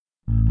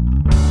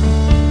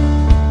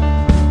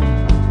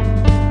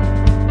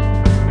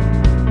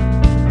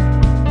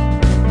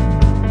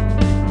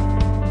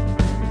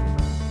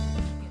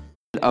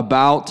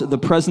about the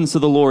presence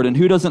of the Lord. And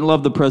who doesn't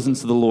love the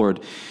presence of the Lord?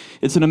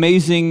 It's an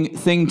amazing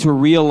thing to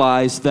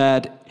realize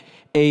that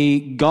a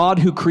God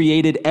who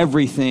created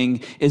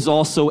everything is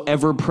also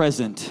ever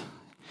present.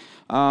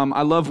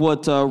 I love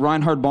what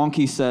Reinhard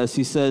Bonnke says.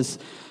 He says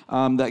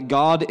that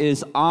God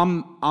is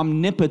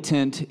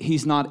omnipotent.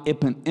 He's not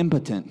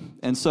impotent.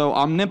 And so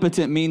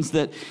omnipotent means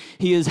that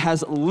he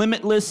has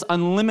limitless,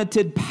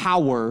 unlimited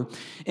power.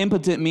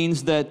 Impotent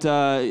means that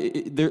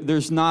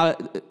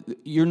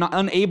you're not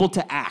unable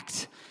to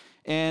act.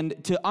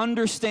 And to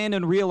understand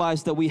and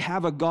realize that we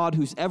have a God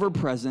who's ever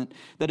present,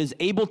 that is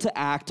able to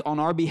act on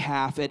our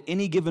behalf at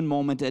any given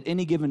moment, at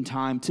any given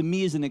time, to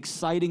me is an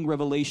exciting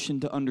revelation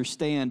to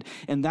understand.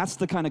 And that's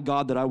the kind of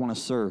God that I want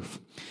to serve.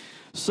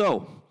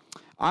 So,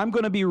 I'm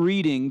going to be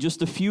reading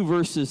just a few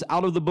verses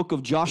out of the book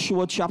of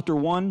Joshua chapter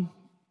 1.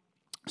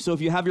 So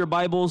if you have your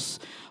Bibles,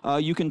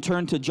 you can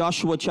turn to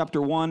Joshua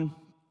chapter 1.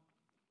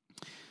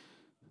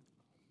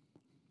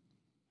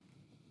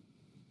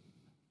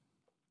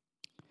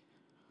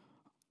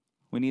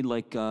 We need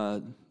like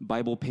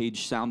Bible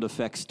page sound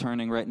effects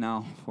turning right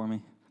now for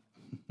me.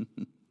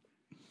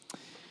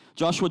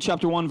 Joshua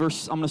chapter 1, I'm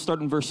going to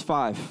start in verse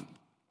 5.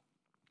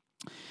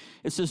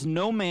 It says,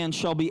 "No man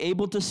shall be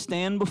able to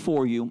stand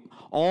before you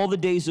all the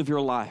days of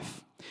your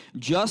life.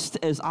 Just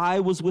as I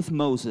was with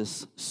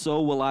Moses,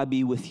 so will I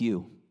be with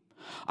you.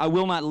 I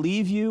will not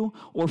leave you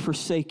or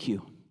forsake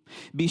you.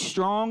 Be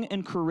strong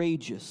and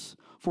courageous,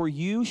 for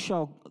you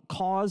shall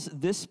cause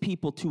this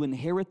people to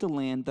inherit the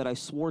land that I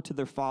swore to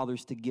their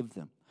fathers to give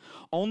them.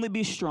 Only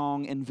be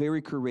strong and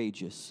very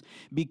courageous.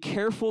 Be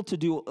careful to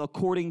do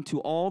according to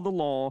all the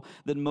law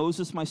that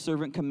Moses my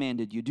servant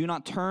commanded you. Do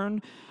not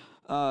turn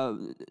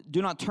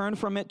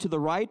from it to the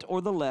right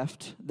or the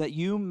left, that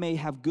you may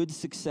have good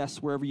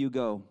success wherever you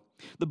go.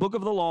 The book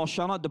of the law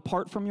shall not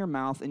depart from your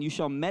mouth, and you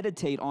shall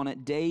meditate on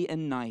it day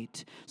and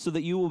night, so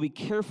that you will be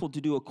careful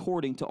to do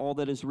according to all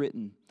that is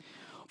written.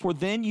 For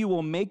then you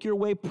will make your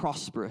way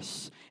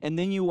prosperous, and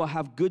then you will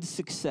have good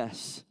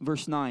success."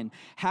 Verse 9,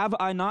 "Have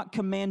I not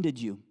commanded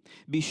you?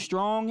 Be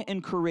strong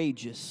and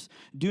courageous.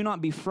 Do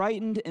not be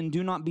frightened and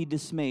do not be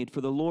dismayed,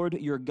 for the Lord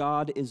your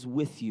God is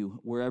with you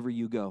wherever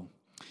you go."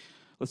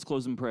 Let's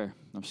close in prayer.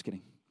 I'm just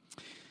kidding.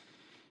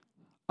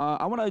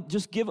 I want to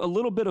just give a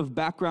little bit of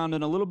background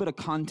and a little bit of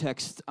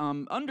context.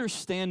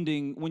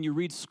 Understanding when you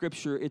read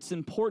Scripture, it's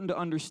important to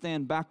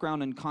understand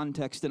background and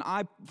context. And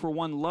I, for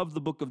one, love the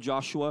book of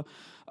Joshua.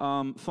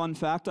 Fun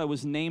fact, I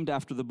was named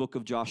after the book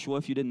of Joshua,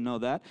 if you didn't know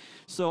that.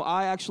 So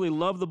I actually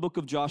love the book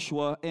of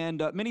Joshua.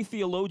 And many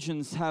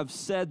theologians have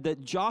said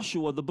that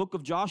Joshua, the book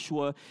of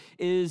Joshua,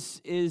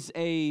 is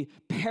a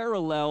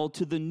parallel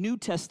to the New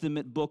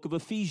Testament book of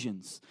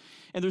Ephesians.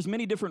 And there's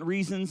many different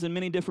reasons and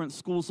many different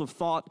schools of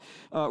thought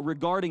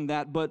regarding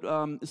that. But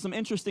some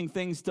interesting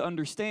things to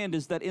understand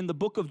is that in the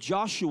book of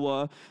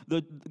Joshua,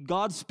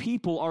 God's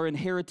people are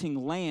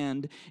inheriting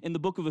land. In the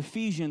book of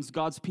Ephesians,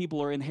 God's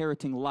people are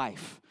inheriting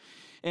life.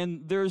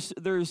 And there's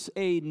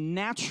a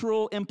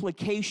natural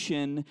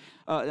implication,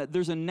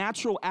 there's a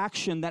natural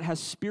action that has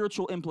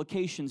spiritual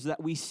implications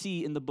that we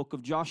see in the book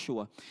of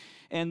Joshua.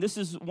 And this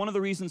is one of the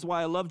reasons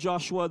why I love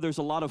Joshua. There's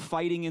a lot of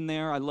fighting in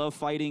there. I love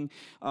fighting.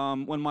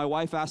 When my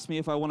wife asks me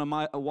if I want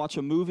to watch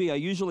a movie, I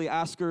usually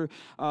ask her,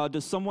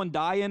 does someone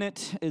die in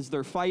it? Is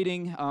there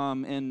fighting?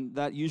 And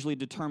that usually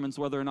determines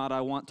whether or not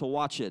I want to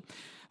watch it.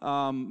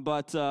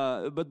 But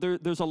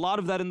there's a lot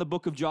of that in the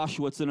book of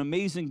Joshua. It's an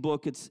amazing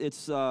book.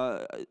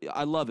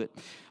 I love it.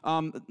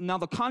 Now,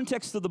 the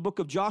context of the book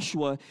of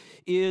Joshua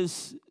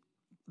is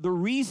the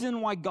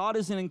reason why God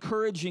is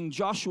encouraging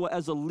Joshua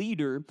as a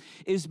leader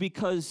is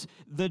because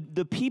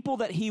the people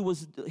that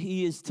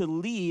he is to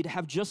lead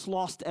have just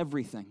lost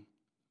everything.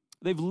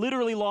 They've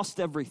literally lost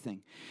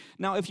everything.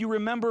 Now, if you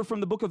remember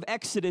from the book of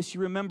Exodus,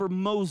 you remember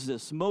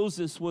Moses.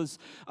 Moses was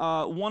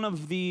one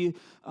of the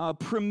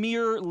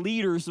premier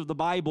leaders of the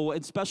Bible,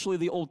 especially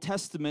the Old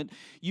Testament.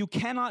 You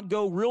cannot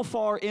go real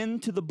far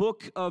into the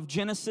book of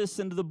Genesis,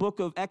 into the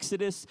book of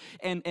Exodus,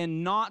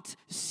 and not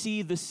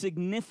see the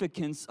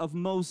significance of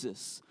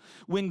Moses.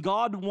 When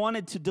God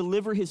wanted to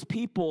deliver his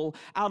people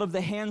out of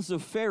the hands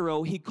of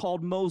Pharaoh, he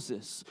called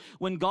Moses.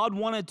 When God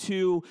wanted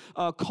to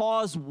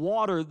cause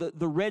water,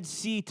 the Red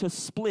Sea, to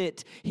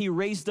split, he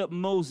raised up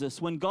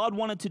Moses. When God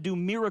wanted to do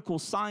miracle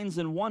signs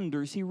and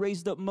wonders, he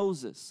raised up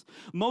Moses.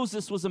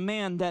 Moses was a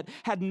man that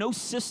had no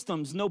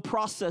systems, no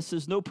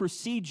processes, no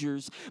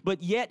procedures,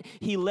 but yet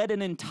he led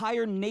an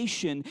entire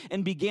nation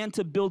and began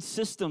to build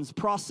systems,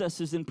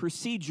 processes, and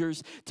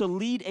procedures to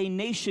lead a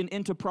nation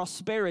into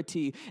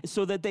prosperity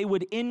so that they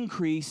would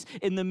increase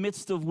in the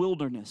midst of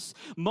wilderness.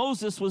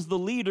 Moses was the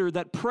leader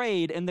that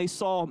prayed and they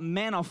saw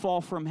manna fall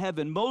from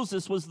heaven.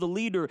 Moses was the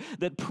leader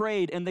that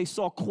prayed and they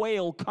saw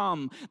quail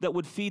come that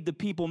would feed the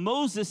people.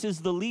 Moses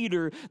is the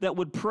leader that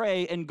would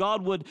pray and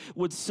God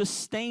would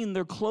sustain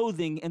their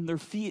clothing and their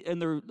feet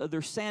and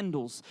their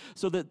sandals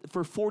so that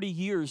for 40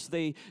 years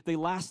they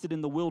lasted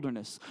in the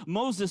wilderness.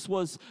 Moses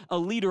was a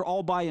leader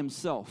all by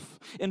himself.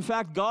 In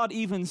fact, God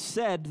even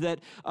said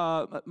that,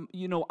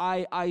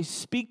 I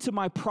speak to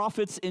my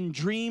prophets in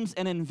dreams dreams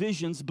and in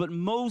visions, but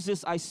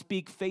Moses I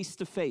speak face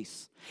to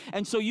face.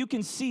 And so you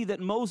can see that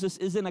Moses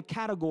is in a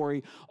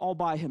category all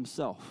by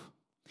himself.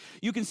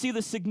 You can see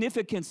the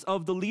significance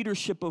of the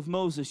leadership of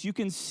Moses. You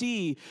can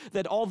see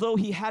that although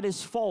he had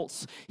his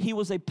faults, he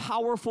was a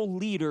powerful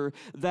leader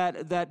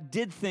that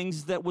did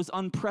things that was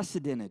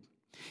unprecedented.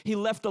 He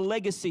left a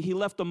legacy. He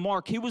left a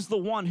mark. He was the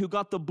one who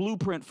got the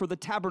blueprint for the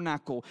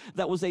tabernacle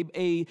that was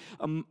a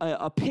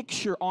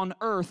picture on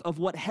earth of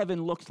what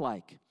heaven looked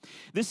like.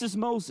 This is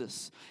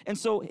Moses. And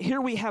so here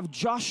we have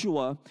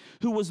Joshua,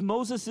 who was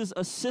Moses'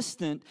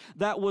 assistant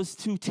that was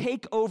to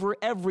take over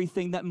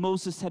everything that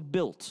Moses had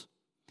built.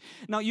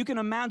 Now, you can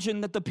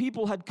imagine that the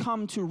people had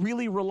come to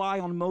really rely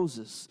on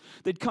Moses.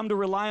 They'd come to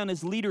rely on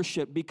his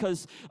leadership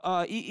because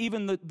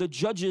even the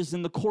judges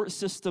in the court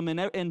system,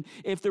 and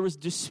if there was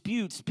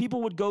disputes,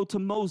 people would go to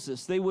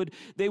Moses. They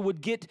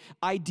would get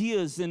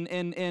ideas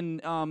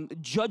and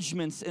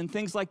judgments and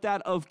things like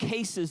that of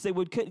cases. They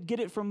would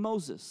get it from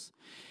Moses.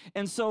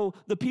 And so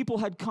the people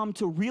had come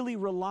to really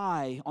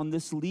rely on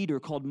this leader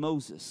called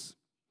Moses.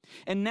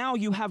 And now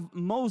you have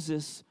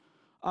Moses,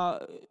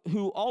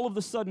 who all of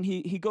a sudden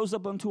he goes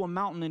up onto a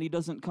mountain and he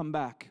doesn't come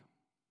back.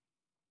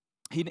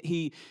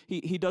 He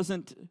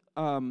doesn't.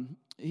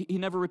 He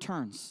never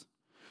returns.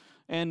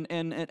 And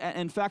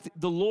in fact,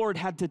 the Lord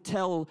had to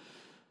tell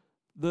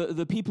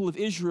the people of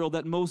Israel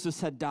that Moses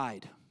had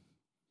died.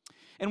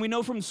 And we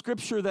know from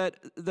Scripture that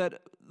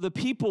the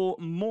people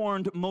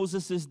mourned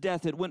Moses'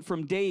 death. It went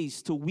from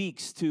days to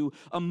weeks to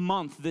a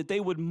month that they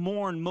would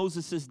mourn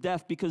Moses'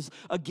 death because,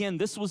 again,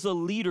 this was a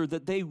leader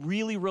that they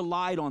really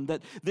relied on,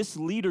 that this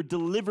leader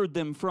delivered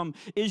them from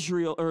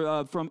Israel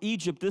or from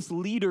Egypt. This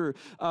leader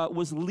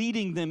was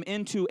leading them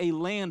into a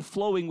land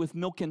flowing with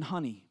milk and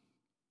honey.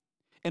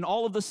 And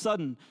all of a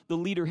sudden, the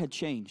leader had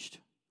changed.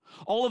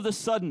 All of a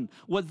sudden,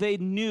 what they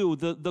knew,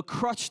 the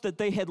crutch that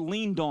they had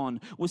leaned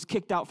on was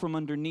kicked out from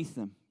underneath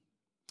them.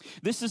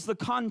 This is the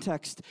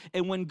context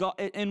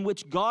in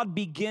which God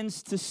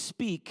begins to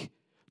speak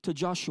to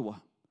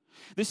Joshua.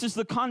 This is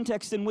the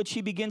context in which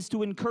he begins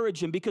to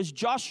encourage him because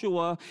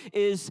Joshua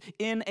is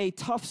in a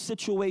tough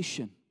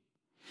situation.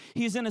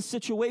 He's in a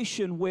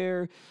situation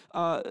where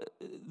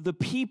the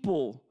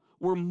people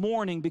were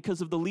mourning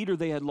because of the leader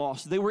they had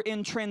lost. They were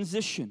in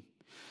transition.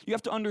 You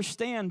have to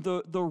understand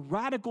the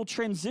radical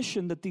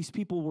transition that these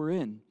people were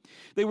in.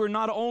 They were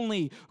not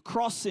only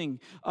crossing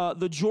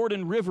the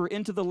Jordan River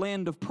into the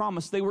land of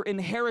promise, they were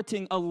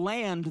inheriting a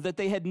land that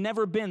they had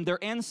never been.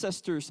 Their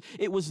ancestors,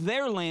 it was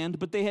their land,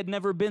 but they had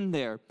never been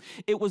there.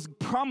 It was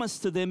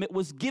promised to them, it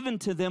was given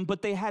to them,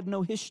 but they had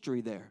no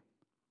history there.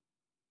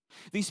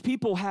 These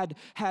people had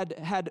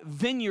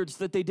vineyards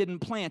that they didn't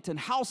plant and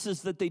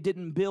houses that they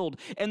didn't build.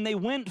 And they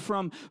went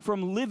from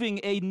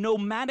living a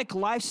nomadic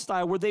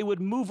lifestyle where they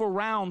would move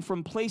around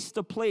from place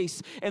to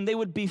place and they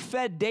would be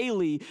fed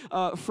daily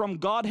from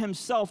God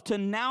himself to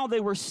now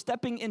they were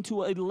stepping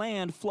into a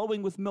land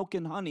flowing with milk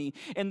and honey.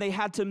 And they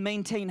had to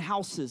maintain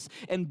houses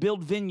and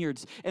build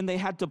vineyards and they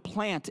had to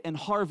plant and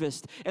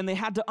harvest and they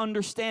had to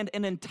understand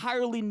an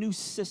entirely new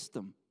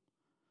system.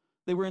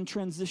 They were in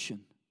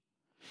transition.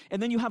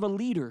 And then you have a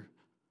leader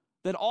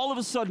that all of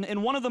a sudden,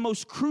 in one of the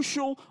most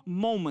crucial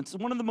moments,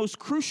 one of the most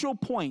crucial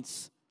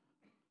points,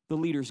 the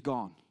leader's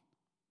gone.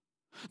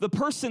 The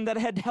person that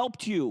had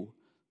helped you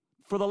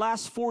for the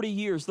last 40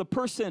 years, the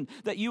person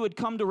that you had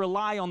come to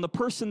rely on, the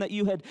person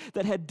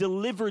that had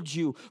delivered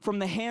you from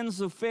the hands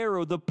of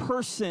Pharaoh, the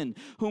person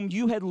whom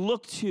you had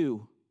looked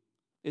to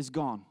is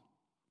gone.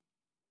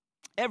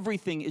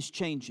 Everything is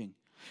changing.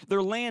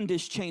 Their land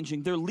is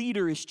changing. Their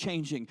leader is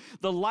changing.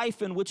 The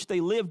life in which they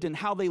lived and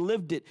how they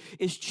lived it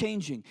is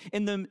changing.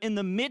 In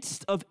the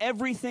midst of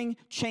everything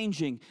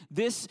changing,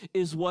 this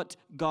is what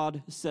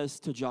God says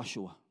to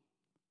Joshua.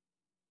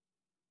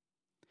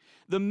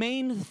 The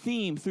main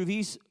theme through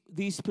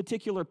these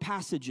particular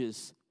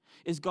passages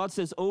is God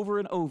says over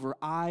and over,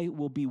 I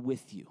will be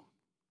with you.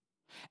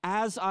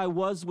 As I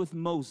was with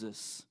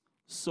Moses,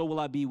 so will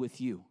I be with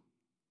you.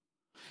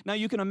 Now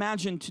you can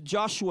imagine to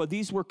Joshua,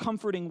 these were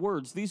comforting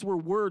words. These were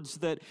words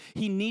that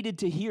he needed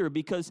to hear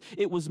because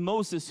it was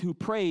Moses who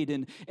prayed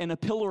and a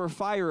pillar of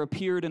fire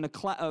appeared in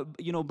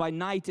by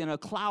night and a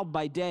cloud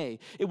by day.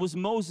 It was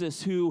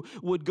Moses who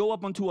would go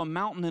up onto a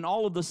mountain and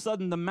all of a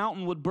sudden the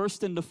mountain would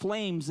burst into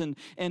flames and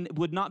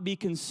would not be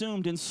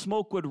consumed and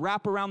smoke would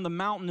wrap around the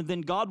mountain and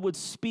then God would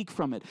speak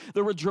from it.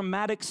 There were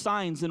dramatic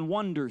signs and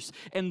wonders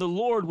and the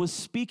Lord was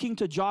speaking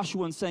to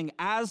Joshua and saying,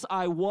 as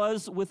I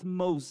was with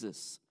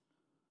Moses,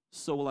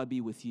 so will I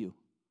be with you.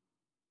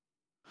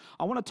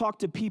 I want to talk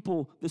to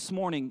people this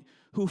morning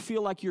who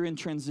feel like you're in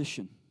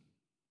transition,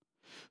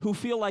 who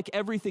feel like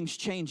everything's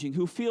changing,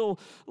 who feel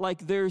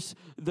like there's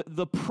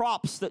the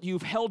props that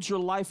you've held your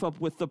life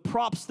up with, the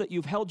props that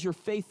you've held your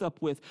faith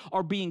up with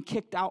are being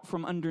kicked out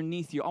from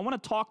underneath you. I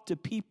want to talk to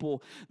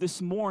people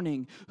this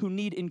morning who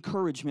need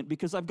encouragement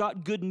because I've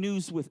got good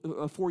news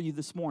for you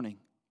this morning.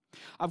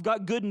 I've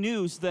got good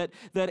news that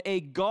a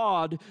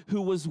God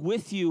who was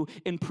with you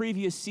in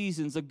previous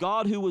seasons, a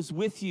God who was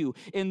with you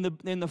in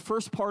the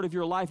first part of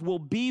your life will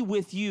be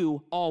with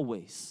you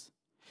always.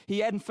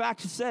 He in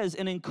fact says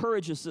and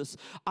encourages us,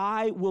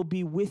 I will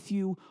be with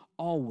you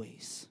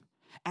always.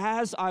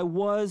 As I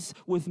was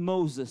with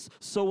Moses,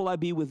 so will I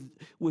be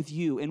with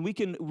you. And we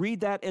can read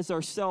that as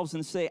ourselves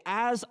and say,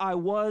 as I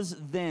was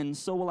then,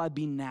 so will I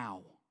be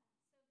now.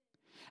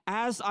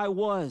 As I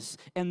was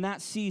in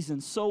that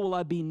season, so will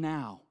I be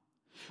now.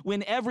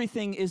 When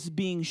everything is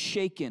being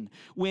shaken,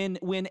 when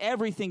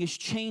everything is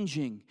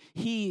changing,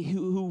 he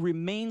who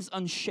remains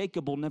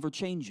unshakable never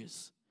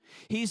changes.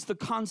 He's the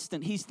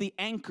constant. He's the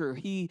anchor.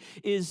 He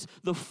is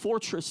the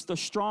fortress, the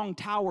strong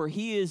tower.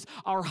 He is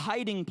our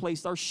hiding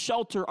place, our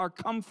shelter, our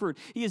comfort.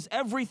 He is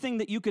everything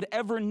that you could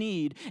ever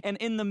need. And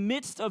in the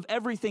midst of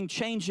everything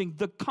changing,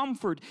 the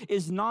comfort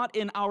is not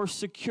in our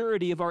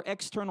security of our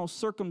external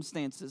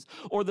circumstances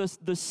or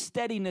the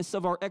steadiness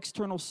of our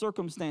external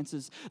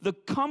circumstances. The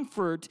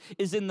comfort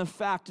is in the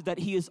fact that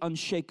He is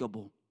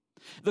unshakable.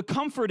 The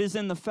comfort is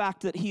in the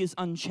fact that He is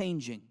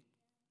unchanging.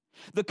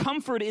 The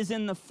comfort is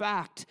in the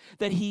fact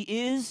that He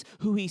is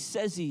who He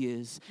says He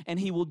is, and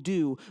He will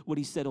do what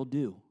He said He'll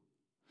do.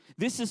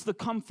 This is the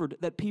comfort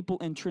that people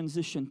in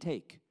transition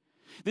take.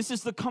 This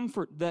is the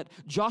comfort that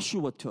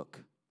Joshua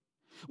took.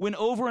 When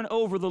over and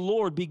over the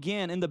Lord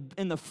began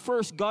in the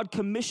first, God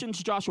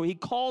commissions Joshua. He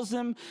calls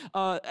him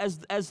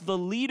as the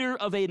leader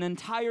of an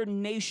entire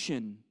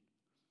nation,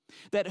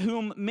 that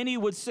whom many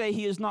would say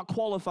he is not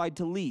qualified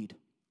to lead.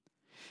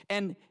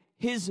 And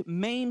his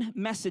main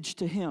message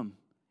to him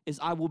is,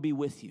 I will be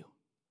with you.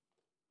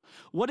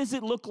 What does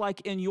it look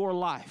like in your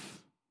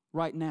life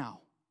right now?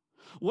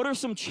 What are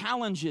some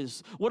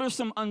challenges? What are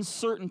some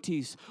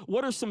uncertainties?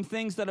 What are some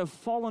things that have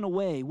fallen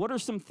away? What are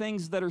some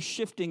things that are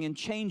shifting and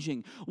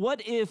changing?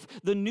 What if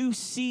the new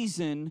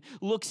season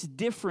looks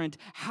different?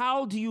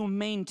 How do you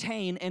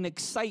maintain an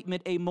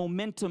excitement, a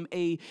momentum,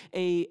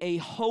 a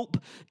hope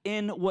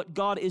in what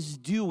God is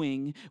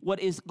doing, what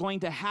is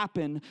going to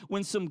happen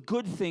when some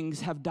good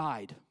things have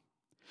died?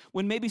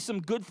 When maybe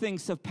some good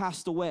things have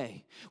passed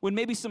away, when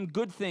maybe some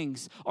good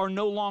things are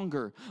no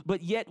longer,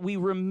 but yet we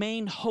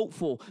remain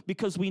hopeful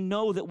because we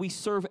know that we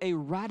serve a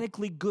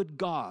radically good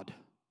God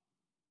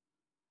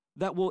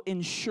that will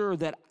ensure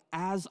that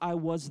as I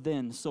was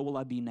then, so will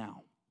I be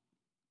now.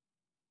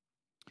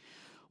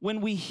 When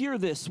we hear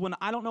this, when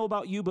I don't know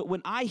about you, but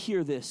when I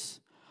hear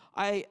this,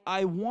 I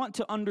want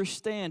to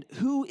understand,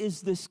 who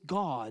is this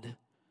God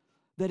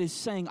that is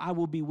saying, I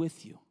will be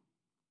with you?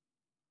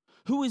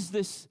 Who is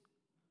this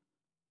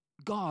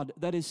God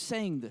that is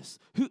saying this?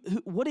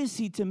 What is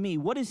He to me?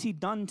 What has He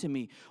done to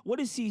me? What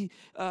is He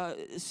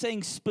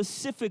saying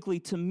specifically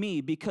to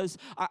me? Because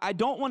I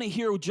don't want to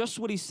hear just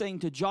what He's saying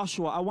to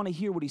Joshua. I want to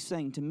hear what He's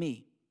saying to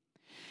me.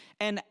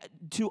 And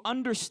to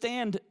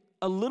understand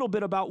a little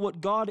bit about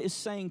what God is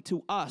saying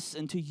to us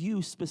and to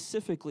you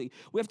specifically,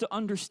 we have to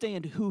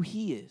understand who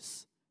He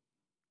is.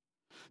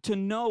 To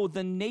know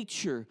the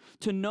nature,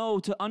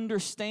 to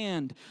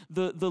understand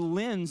the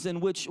lens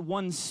in which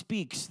one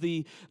speaks,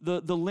 the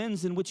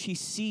lens in which He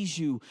sees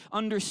you.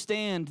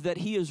 Understand that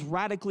He is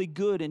radically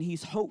good and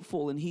He's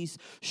hopeful and He's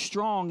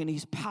strong and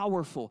He's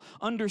powerful.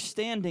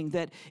 Understanding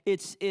that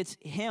it's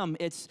Him,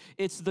 it's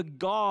the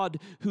God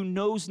who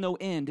knows no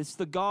end. It's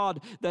the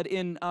God that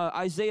in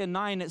Isaiah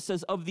 9 it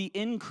says, of the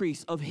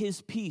increase of His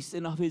peace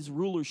and of His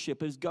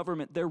rulership, His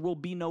government, there will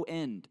be no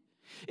end.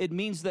 It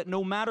means that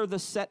no matter the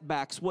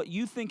setbacks, what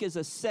you think is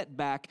a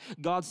setback,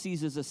 God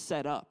sees as a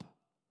setup.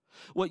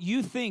 What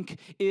you think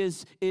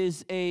is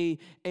a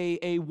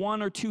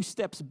one or two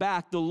steps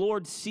back, the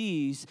Lord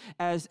sees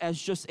as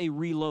just a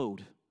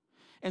reload.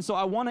 And so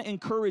I want to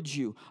encourage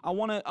you. I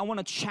want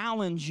to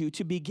challenge you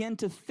to begin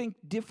to think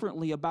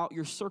differently about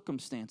your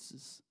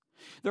circumstances.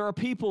 There are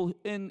people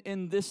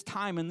in this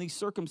time, in these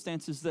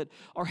circumstances, that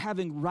are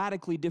having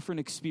radically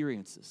different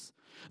experiences.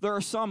 There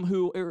are some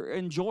who are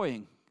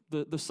enjoying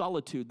the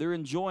solitude. They're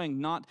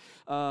enjoying not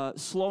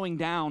slowing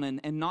down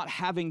and not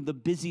having the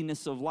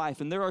busyness of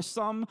life. And there are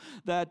some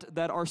that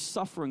are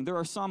suffering. There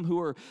are some who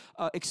are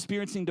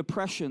experiencing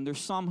depression. There's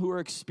some who are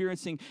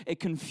experiencing a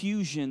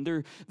confusion.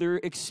 They're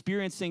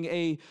experiencing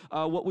a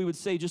what we would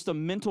say just a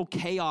mental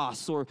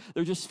chaos, or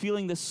they're just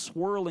feeling this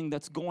swirling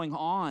that's going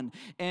on.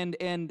 And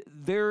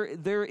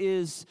there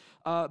is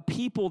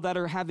people that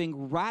are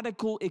having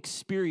radical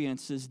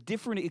experiences,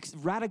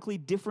 radically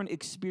different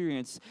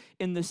experience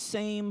in the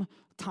same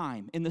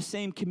time, in the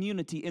same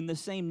community, in the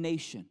same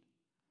nation.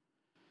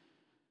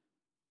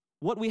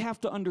 What we have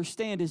to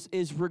understand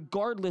is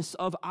regardless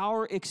of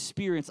our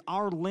experience,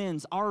 our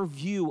lens, our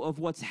view of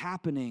what's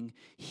happening,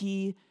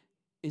 He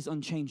is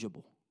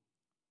unchangeable.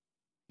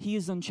 He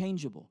is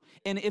unchangeable.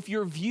 And if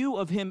your view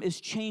of Him is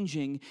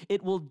changing,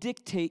 it will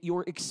dictate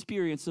your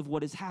experience of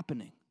what is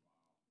happening.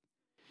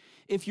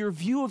 If your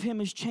view of Him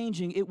is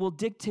changing, it will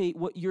dictate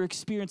what your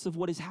experience of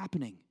what is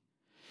happening.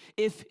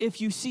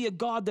 if you see a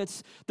God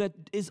that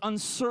is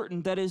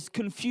uncertain, that is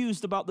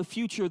confused about the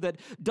future, that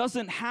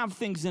doesn't have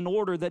things in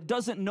order, that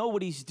doesn't know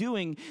what he's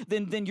doing,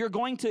 then you're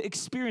going to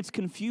experience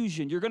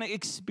confusion. You're going to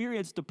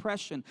experience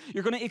depression.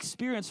 You're going to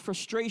experience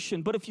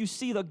frustration. But if you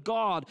see the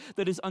God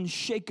that is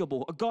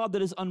unshakable, a God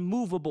that is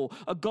unmovable,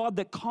 a God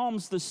that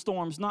calms the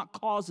storms, not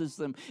causes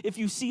them, if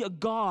you see a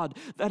God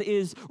that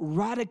is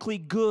radically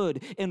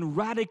good and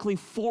radically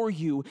for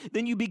you,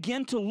 then you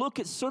begin to look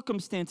at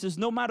circumstances,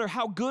 no matter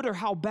how good or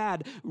how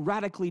bad,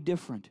 radically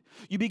different.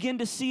 You begin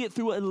to see it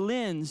through a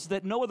lens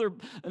that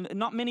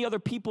not many other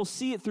people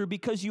see it through,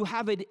 because you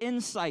have an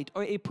insight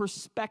or a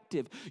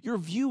perspective. You're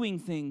viewing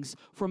things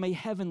from a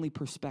heavenly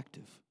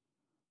perspective.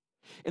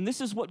 And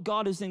this is what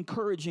God is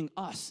encouraging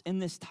us in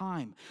this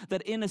time,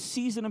 that in a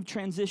season of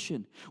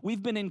transition,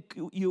 we've been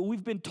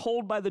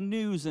told by the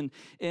news, and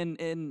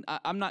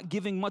I'm not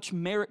giving much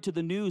merit to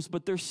the news,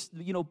 but there's,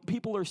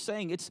 people are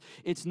saying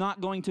it's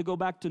not going to go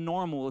back to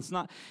normal. It's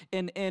not,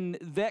 and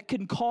that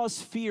can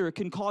cause fear, it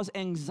can cause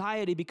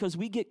anxiety, because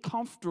we get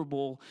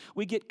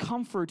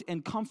comfort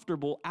and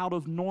comfortable out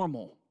of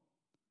normal,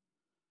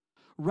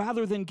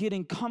 rather than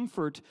getting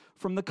comfort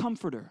from the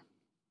Comforter.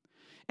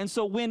 And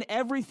so when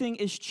everything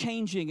is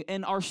changing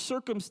and our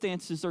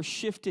circumstances are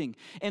shifting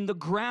and the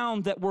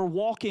ground that we're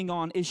walking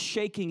on is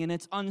shaking and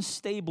it's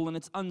unstable and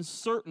it's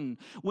uncertain,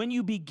 when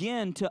you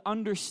begin to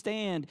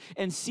understand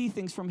and see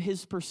things from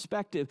his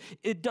perspective,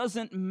 it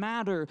doesn't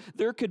matter.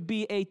 There could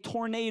be a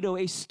tornado,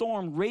 a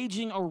storm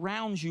raging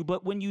around you,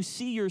 but when you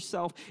see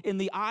yourself in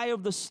the eye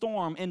of the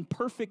storm in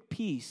perfect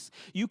peace,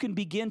 you can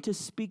begin to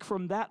speak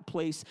from that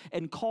place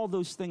and call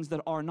those things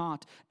that are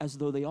not as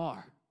though they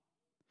are.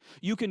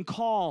 You can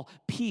call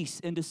peace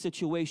into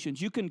situations.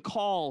 You can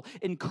call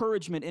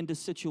encouragement into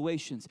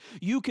situations.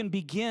 You can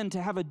begin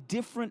to have a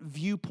different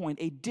viewpoint,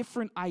 a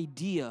different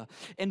idea,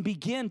 and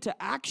begin to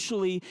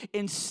actually,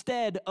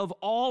 instead of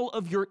all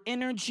of your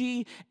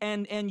energy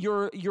and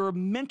your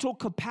mental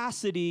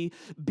capacity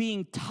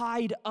being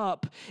tied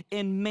up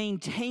in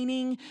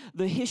maintaining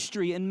the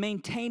history and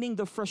maintaining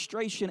the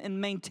frustration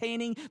and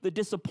maintaining the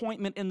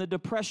disappointment and the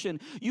depression,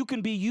 you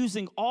can be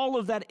using all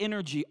of that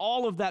energy,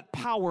 all of that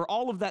power,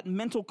 all of that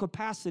mental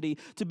capacity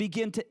to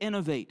begin to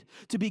innovate,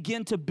 to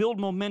begin to build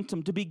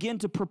momentum, to begin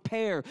to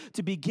prepare,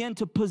 to begin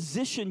to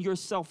position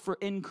yourself for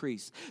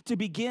increase, to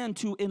begin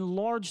to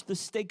enlarge the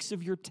stakes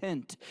of your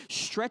tent,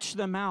 stretch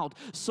them out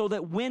so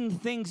that when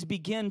things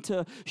begin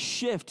to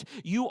shift,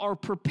 you are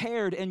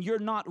prepared and you're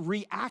not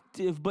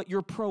reactive, but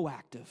you're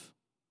proactive.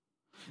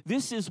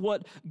 This is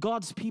what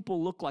God's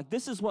people look like.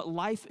 This is what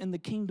life in the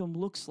kingdom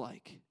looks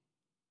like.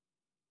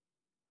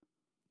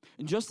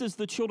 And just as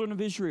the children of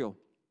Israel,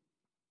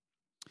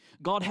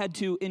 God had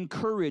to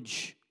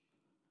encourage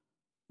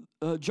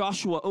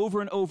Joshua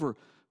over and over,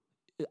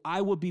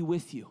 I will be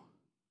with you.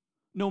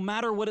 No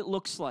matter what it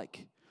looks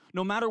like,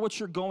 no matter what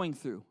you're going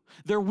through,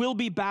 there will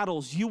be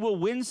battles. You will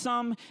win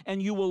some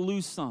and you will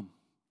lose some.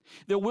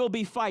 There will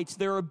be fights.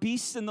 There are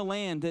beasts in the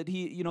land that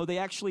they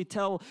actually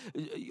tell,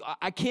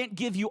 I can't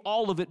give you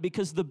all of it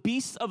because the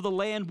beasts of the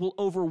land will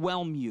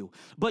overwhelm you,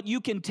 but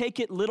you can take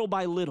it little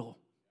by little.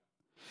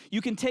 You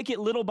can take it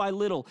little by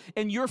little,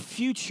 and your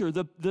future,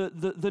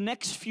 the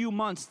next few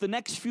months, the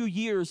next few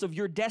years of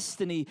your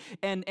destiny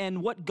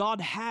and what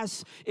God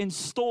has in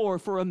store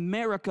for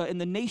America and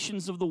the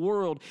nations of the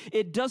world,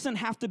 it doesn't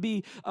have to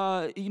be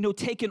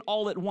taken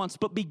all at once,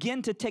 but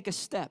begin to take a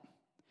step.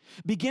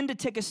 Begin to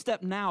take a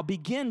step now.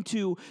 Begin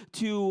to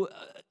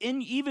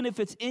even if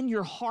it's in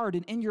your heart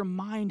and in your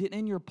mind and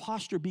in your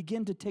posture,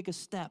 begin to take a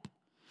step.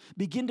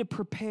 Begin to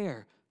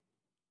prepare.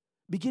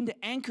 Begin to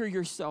anchor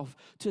yourself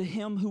to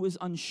him who is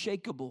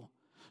unshakable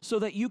so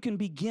that you can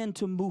begin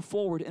to move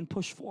forward and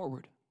push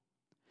forward.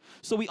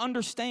 So we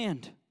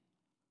understand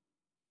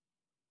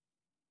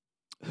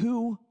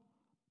who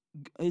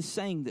is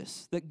saying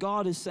this, that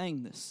God is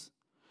saying this.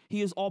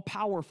 He is all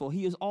powerful.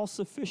 He is all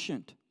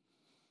sufficient.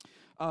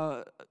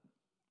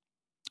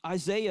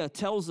 Isaiah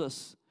tells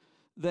us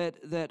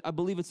that I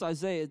believe it's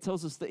Isaiah, it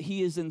tells us that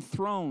he is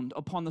enthroned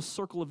upon the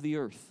circle of the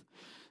earth.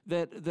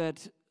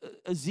 That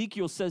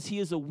Ezekiel says he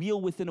is a wheel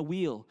within a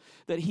wheel,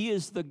 that he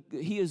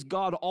is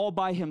God all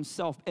by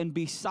himself, and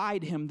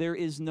beside him there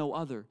is no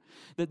other.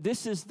 That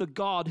this is the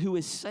God who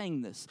is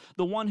saying this,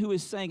 the one who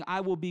is saying,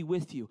 I will be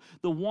with you,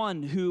 the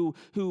one who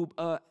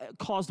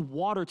caused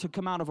water to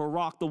come out of a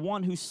rock, the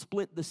one who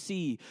split the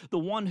sea, the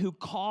one who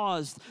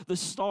caused the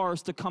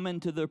stars to come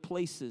into their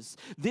places.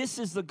 This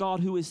is the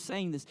God who is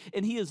saying this,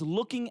 and he is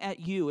looking at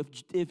you.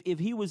 If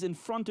he was in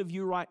front of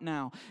you right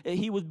now,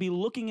 he would be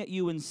looking at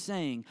you and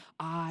saying,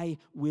 I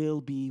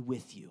will be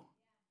with you.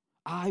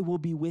 I will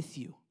be with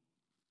you.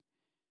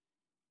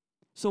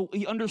 So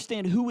we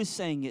understand who is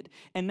saying it,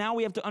 and now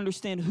we have to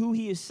understand who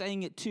he is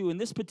saying it to. In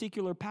this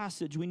particular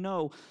passage, we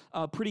know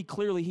pretty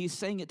clearly he's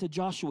saying it to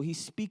Joshua. He's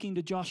speaking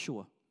to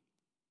Joshua.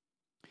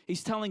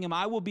 He's telling him,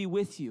 I will be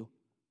with you.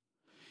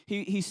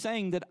 He's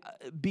saying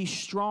that be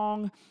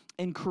strong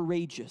and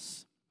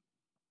courageous.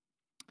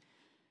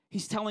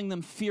 He's telling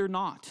them, fear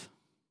not.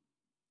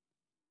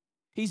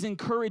 He's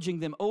encouraging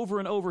them over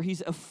and over.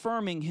 He's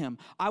affirming him.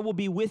 I will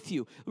be with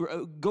you.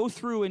 Go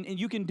through, and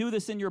you can do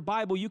this in your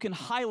Bible. You can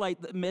highlight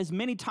them as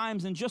many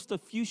times in just a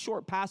few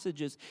short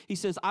passages. He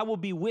says, I will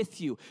be with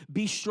you.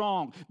 Be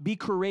strong. Be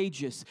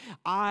courageous.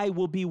 I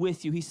will be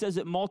with you. He says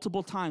it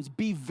multiple times.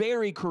 Be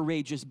very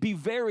courageous. Be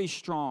very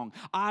strong.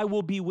 I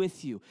will be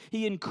with you.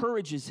 He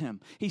encourages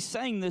him. He's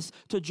saying this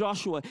to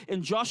Joshua,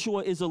 and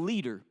Joshua is a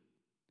leader.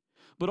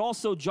 But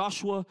also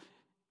Joshua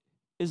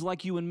is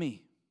like you and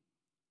me.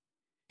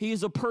 He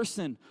is a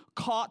person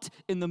caught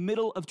in the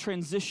middle of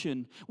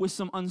transition with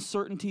some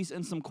uncertainties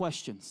and some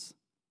questions.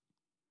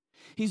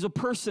 He's a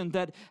person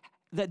that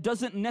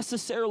doesn't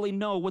necessarily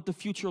know what the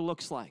future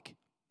looks like.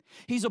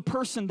 He's a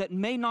person that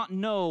may not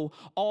know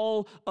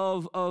all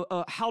of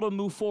how to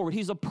move forward.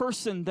 He's a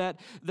person that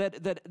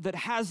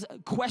has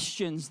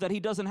questions that he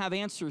doesn't have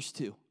answers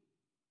to.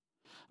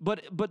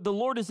 But the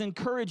Lord is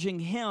encouraging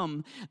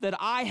him that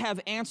I have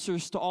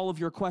answers to all of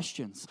your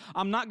questions.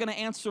 I'm not going to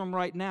answer them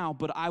right now,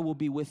 but I will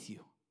be with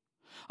you.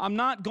 I'm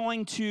not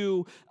going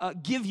to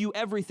give you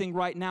everything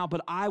right now, but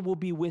I will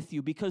be with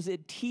you, because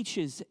it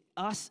teaches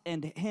us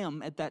and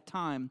him at that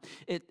time.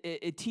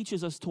 It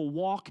teaches us to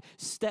walk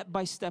step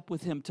by step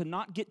with him, to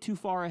not get too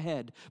far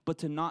ahead, but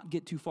to not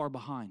get too far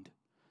behind,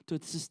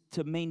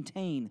 to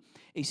maintain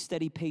a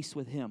steady pace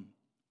with him.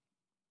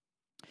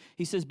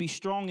 He says, be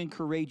strong and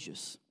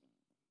courageous.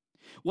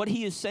 What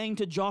he is saying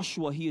to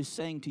Joshua, he is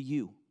saying to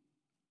you.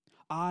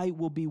 I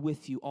will be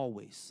with you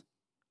always.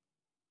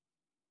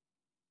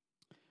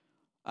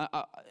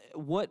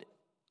 What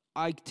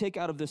I take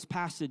out of this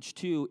passage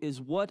too is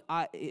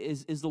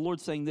the Lord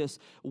saying this: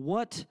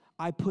 what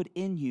I put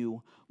in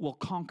you will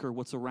conquer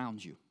what's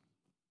around you.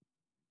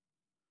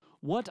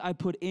 What I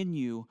put in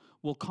you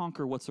will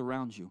conquer what's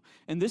around you.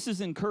 And this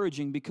is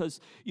encouraging because,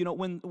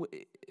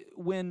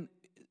 when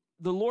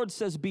the Lord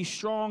says, be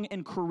strong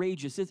and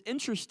courageous, it's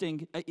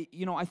interesting,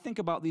 I think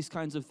about these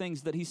kinds of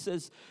things, that he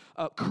says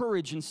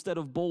courage instead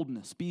of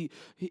boldness. He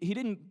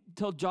didn't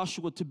tell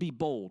Joshua to be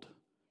bold.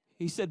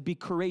 He said, be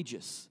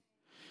courageous.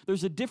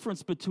 There's a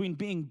difference between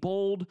being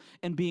bold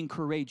and being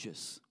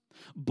courageous.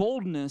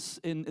 Boldness,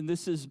 and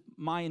this is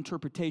my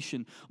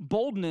interpretation,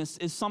 boldness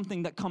is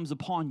something that comes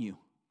upon you.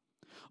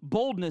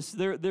 Boldness,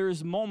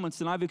 there's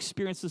moments, and I've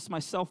experienced this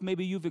myself,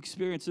 maybe you've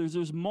experienced,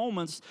 there's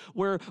moments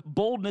where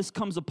boldness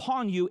comes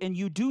upon you and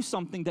you do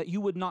something that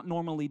you would not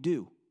normally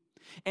do.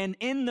 And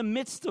in the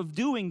midst of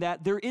doing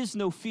that, there is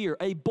no fear.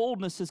 A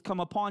boldness has come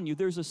upon you.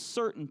 There's a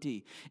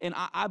certainty. And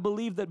I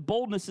believe that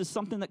boldness is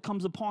something that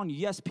comes upon you.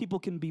 Yes, people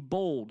can be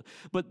bold,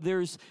 but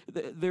there's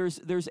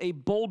a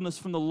boldness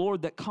from the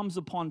Lord that comes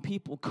upon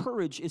people.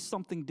 Courage is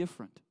something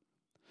different.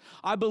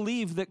 I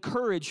believe that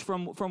courage,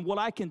 from what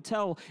I can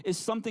tell, is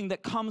something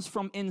that comes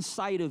from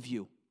inside of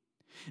you.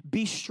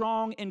 Be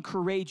strong and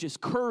courageous.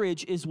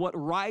 Courage is what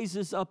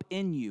rises up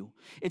in you.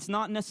 It's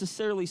not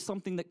necessarily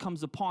something that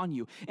comes upon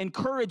you. And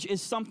courage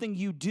is something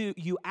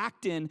you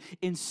act in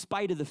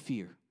spite of the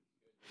fear,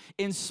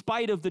 in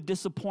spite of the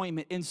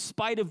disappointment, in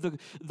spite of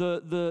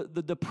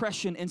the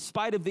depression, in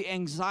spite of the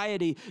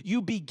anxiety.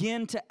 You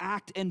begin to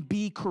act and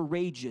be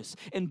courageous,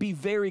 and be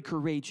very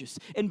courageous,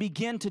 and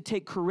begin to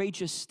take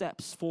courageous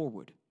steps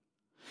forward.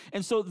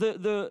 And so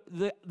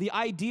the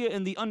idea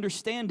and the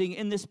understanding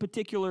in this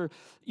particular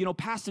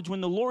passage,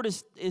 when the Lord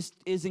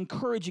is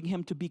encouraging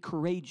him to be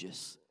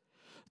courageous,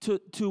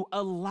 to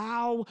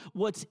allow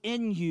what's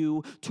in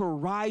you to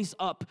rise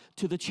up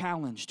to the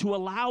challenge, to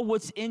allow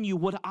what's in you,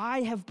 what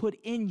I have put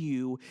in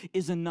you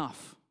is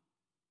enough.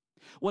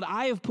 What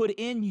I have put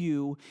in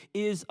you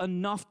is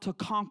enough to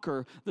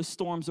conquer the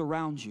storms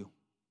around you.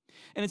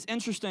 And it's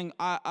interesting,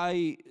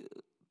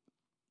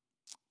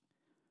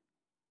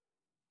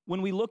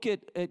 when we look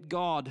at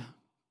God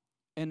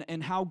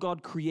and how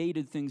God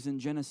created things in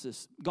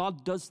Genesis,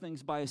 God does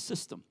things by a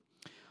system.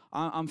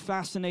 I'm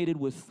fascinated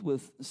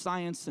with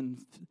science and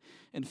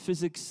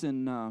physics,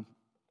 and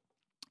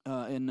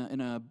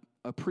in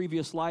a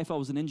previous life I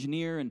was an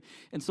engineer, and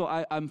so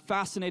I'm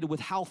fascinated with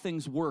how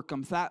things work.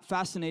 I'm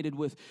fascinated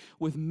with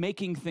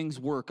making things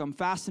work. I'm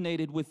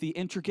fascinated with the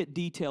intricate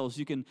details.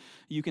 You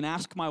can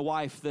ask my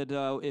wife that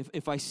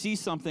if I see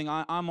something,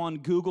 I'm on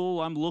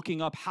Google, I'm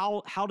looking up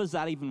how does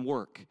that even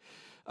work.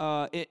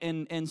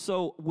 And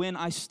so when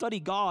I study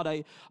God,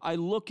 I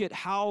look at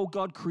how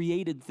God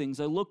created things.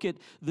 I look at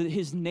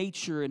his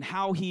nature and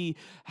how he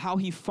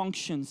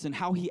functions and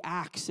how he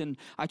acts, and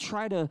I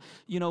try to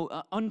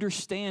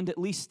understand, at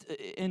least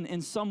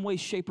in some way,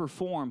 shape, or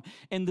form.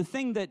 And the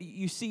thing that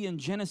you see in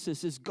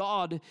Genesis is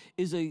God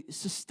is a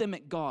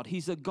systemic God.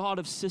 He's a God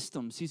of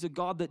systems. He's a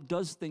God that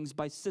does things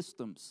by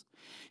systems.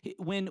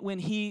 When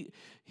he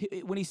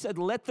said,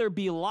 let there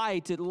be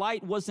light,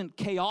 light wasn't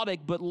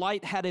chaotic, but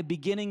light had a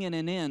beginning and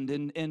an end,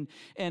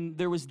 and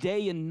there was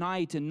day and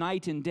night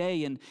and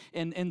day,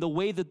 and the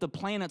way that the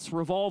planets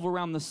revolve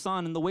around the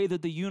sun, and the way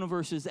that the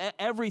universe is,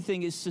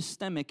 everything is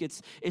systemic.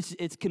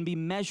 It can be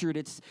measured.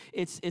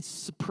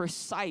 It's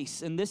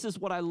precise, and this is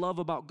what I love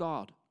about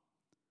God.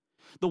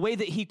 The way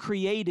that he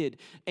created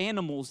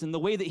animals and the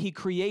way that he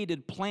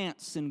created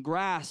plants and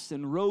grass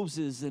and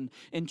roses and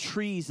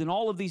trees and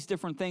all of these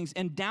different things,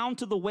 and down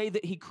to the way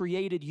that he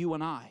created you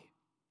and I.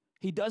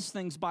 He does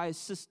things by a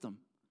system.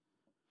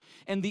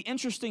 And the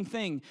interesting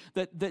thing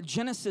that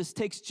Genesis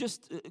takes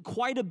just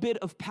quite a bit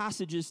of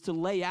passages to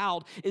lay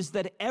out is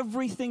that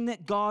everything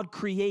that God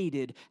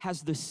created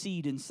has the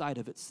seed inside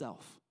of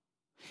itself.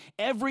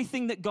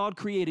 Everything that God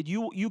created,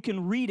 you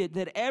can read it,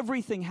 that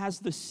everything has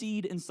the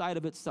seed inside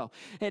of itself.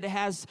 It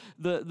has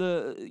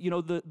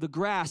the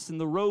grass and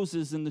the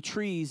roses and the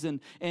trees and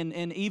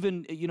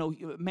even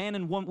man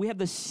and woman. We have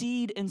the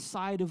seed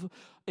inside of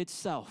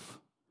itself.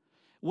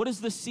 What does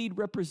the seed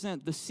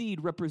represent? The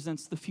seed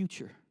represents the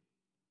future.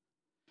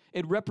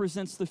 It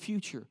represents the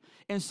future.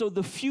 And so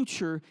the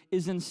future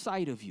is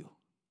inside of you.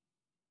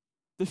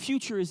 The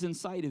future is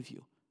inside of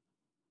you.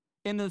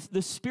 And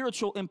the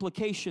spiritual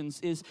implications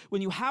is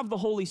when you have the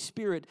Holy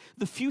Spirit,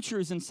 the future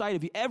is inside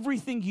of you.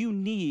 Everything you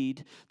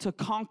need to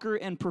conquer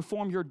and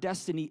perform your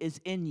destiny is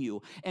in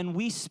you. And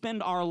we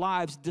spend our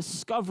lives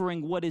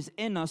discovering what is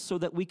in us so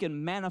that we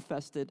can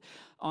manifest it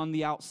on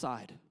the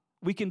outside.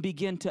 We can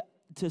begin to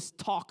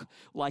talk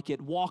like it,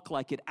 walk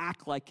like it,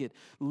 act like it,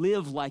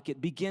 live like it,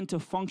 begin to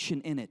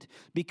function in it,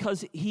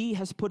 because he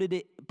has put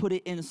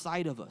it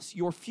inside of us.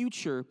 Your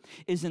future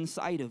is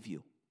inside of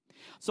you.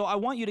 So I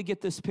want you to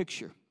get this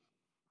picture.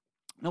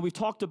 Now, we've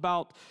talked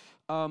about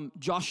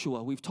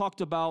Joshua. We've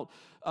talked about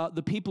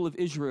the people of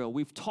Israel.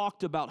 We've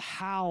talked about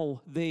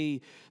how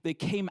they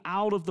came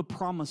out of the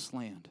promised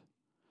land.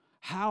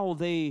 How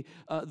the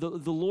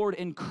Lord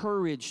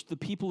encouraged the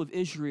people of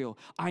Israel.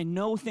 I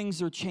know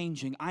things are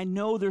changing. I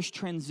know there's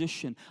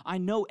transition. I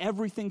know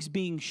everything's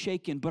being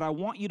shaken, but I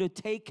want you to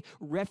take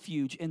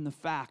refuge in the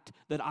fact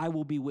that I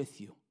will be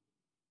with you.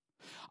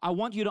 I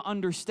want you to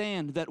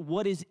understand that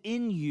what is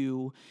in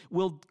you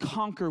will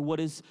conquer what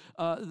is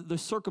the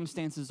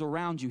circumstances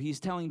around you. He's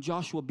telling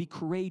Joshua, be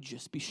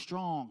courageous, be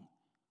strong.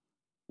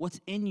 What's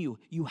in you,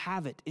 you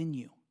have it in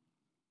you.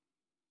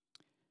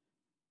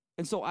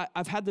 And so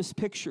I've had this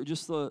picture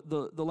just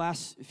the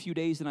last few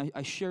days, and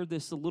I shared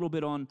this a little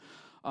bit on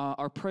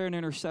our prayer and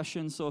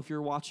intercession. So if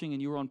you're watching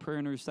and you were on prayer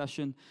and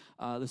intercession,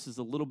 this is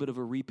a little bit of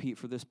a repeat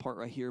for this part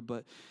right here.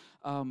 But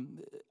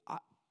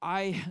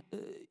I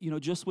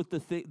just with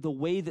the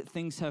way that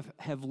things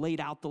have laid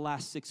out the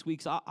last 6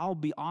 weeks, I'll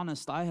be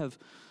honest,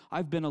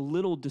 I've been a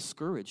little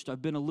discouraged.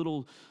 I've been a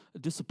little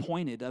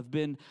disappointed.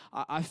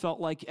 I felt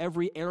like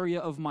every area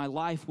of my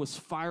life was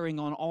firing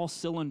on all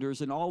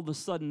cylinders, and all of a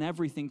sudden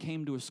everything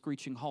came to a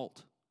screeching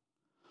halt.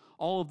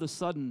 All of a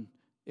sudden,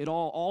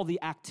 all the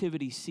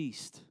activity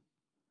ceased.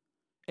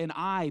 And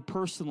I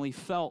personally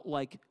felt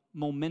like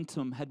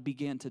momentum had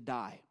began to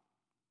die.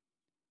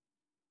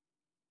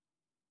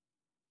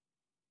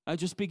 I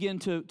just began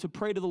to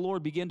pray to the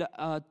Lord, began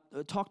to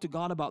talk to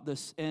God about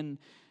this. And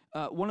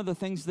one of the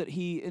things that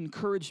he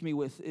encouraged me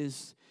with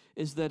is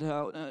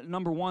that,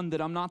 number one,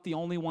 that I'm not the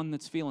only one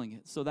that's feeling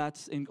it. So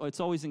it's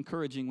always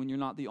encouraging when you're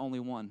not the only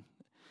one.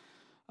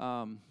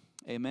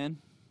 Amen?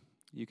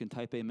 You can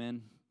type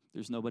amen.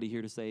 There's nobody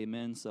here to say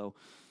amen. So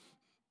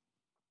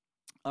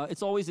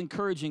it's always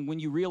encouraging when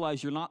you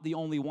realize you're not the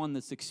only one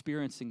that's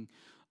experiencing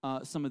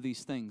some of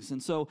these things.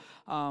 And so,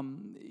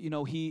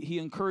 he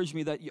encouraged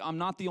me that I'm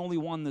not the only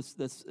one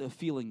that's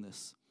feeling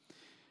this.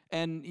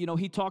 And,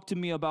 he talked to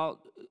me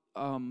about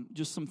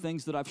just some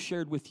things that I've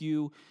shared with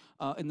you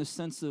in the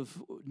sense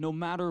of no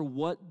matter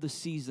what the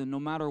season, no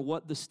matter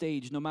what the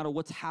stage, no matter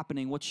what's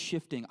happening, what's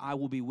shifting, I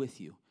will be with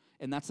you.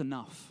 And that's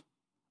enough.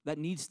 That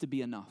needs to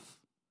be enough.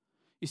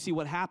 You see,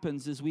 what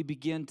happens is we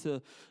begin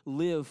to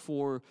live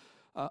for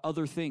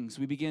other things.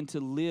 We begin to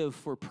live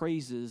for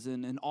praises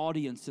and an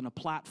audience and a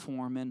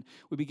platform, and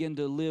we begin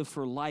to live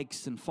for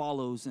likes and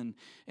follows, and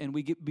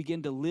we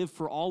begin to live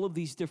for all of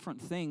these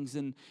different things.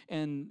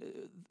 And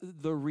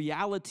the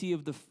reality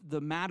of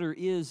the matter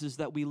is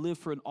that we live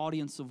for an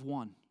audience of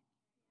one.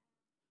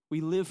 We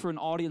live for an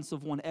audience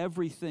of one.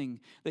 Everything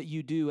that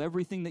you do,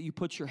 everything that you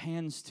put your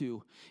hands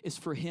to is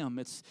for him.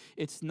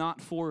 It's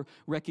not for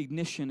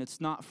recognition. It's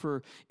not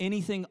for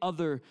anything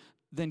other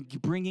than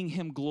bringing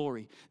him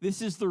glory.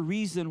 This is the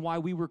reason why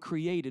we were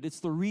created.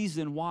 It's the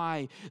reason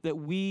why that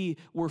we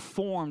were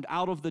formed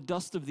out of the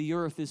dust of the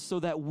earth, is so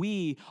that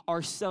we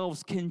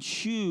ourselves can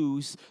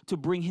choose to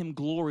bring him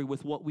glory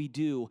with what we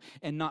do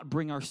and not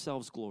bring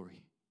ourselves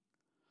glory.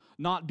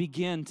 Not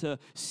begin to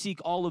seek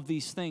all of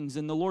these things.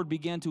 And the Lord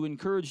began to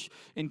encourage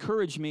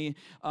me,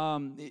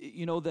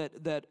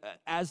 that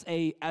as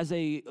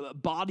a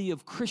body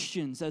of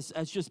Christians,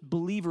 as just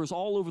believers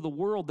all over the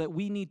world, that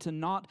we need to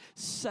not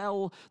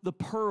sell the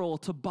pearl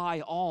to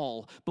buy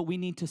all, but we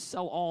need to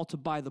sell all to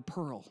buy the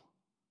pearl.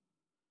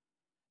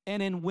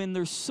 And when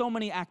there's so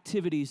many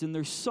activities and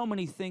there's so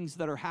many things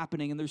that are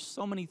happening and there's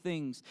so many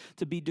things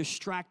to be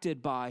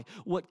distracted by,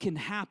 what can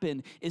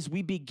happen is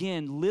we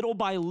begin little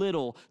by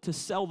little to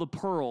sell the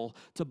pearl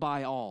to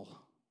buy all.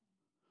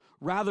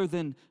 Rather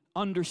than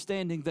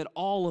understanding that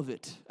all of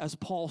it, as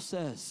Paul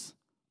says,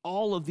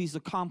 all of these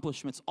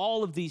accomplishments,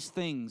 all of these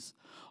things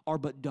are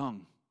but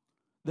dung.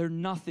 They're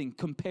nothing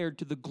compared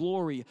to the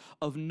glory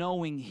of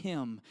knowing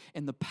Him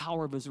and the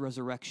power of His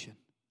resurrection.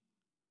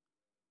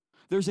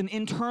 There's an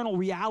internal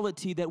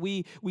reality that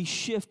we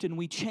shift and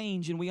we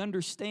change, and we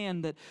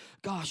understand that,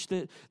 gosh,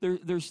 that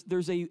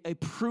there's a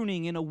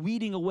pruning and a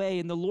weeding away,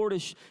 and the Lord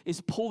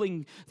is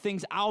pulling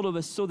things out of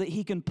us so that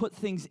He can put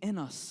things in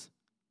us.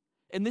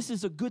 And this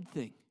is a good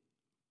thing.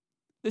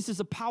 This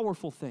is a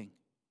powerful thing.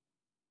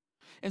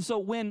 And so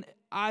when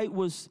I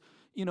was,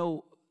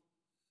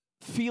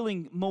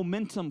 feeling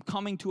momentum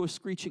coming to a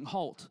screeching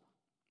halt,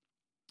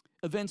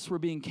 events were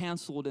being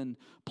canceled and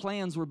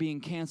plans were being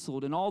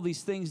canceled, and all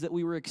these things that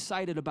we were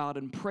excited about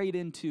and prayed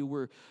into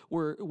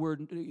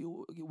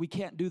we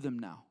can't do them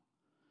now.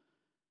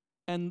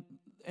 And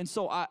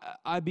so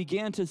I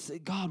began to say,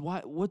 God,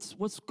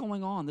 what's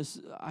going on?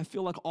 I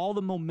feel like all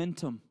the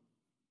momentum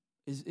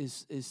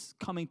is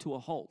coming to a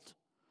halt.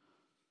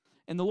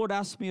 And the Lord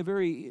asked me a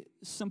very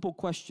simple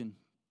question.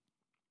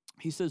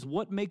 He says,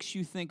 what makes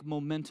you think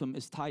momentum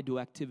is tied to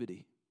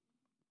activity?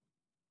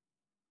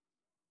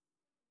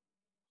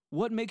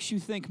 What makes you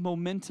think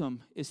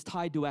momentum is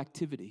tied to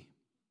activity?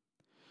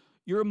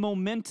 Your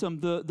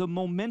momentum, the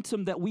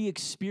momentum that we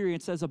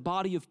experience as a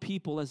body of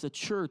people, as a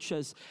church,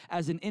 as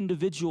an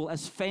individual,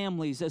 as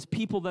families, as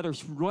people that are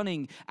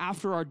running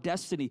after our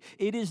destiny,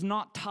 it is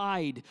not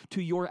tied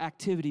to your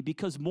activity,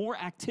 because more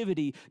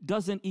activity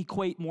doesn't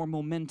equate more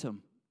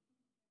momentum.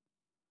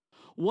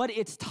 What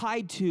it's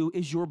tied to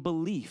is your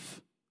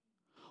belief.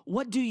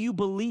 What do you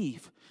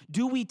believe?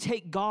 Do we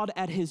take God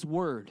at His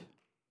word?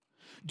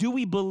 Do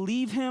we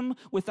believe Him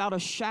without a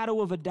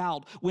shadow of a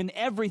doubt when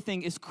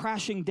everything is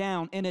crashing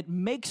down and it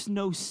makes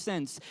no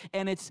sense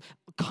and it's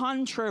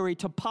contrary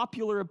to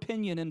popular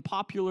opinion and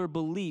popular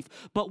belief,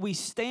 but we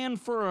stand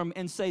firm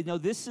and say, no,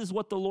 this is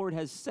what the Lord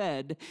has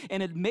said,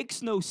 and it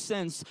makes no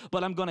sense,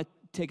 but I'm going to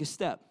take a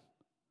step.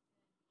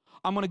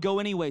 I'm going to go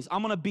anyways.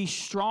 I'm going to be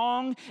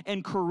strong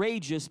and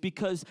courageous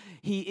because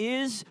He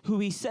is who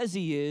He says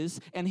He is,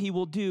 and He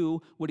will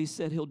do what He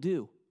said He'll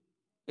do.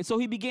 And so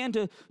He began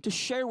to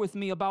share with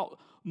me about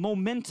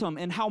momentum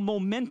and how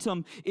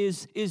momentum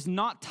is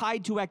not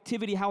tied to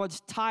activity, how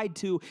it's tied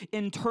to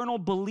internal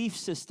belief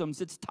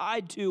systems. It's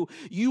tied to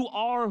you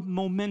are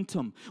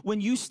momentum. When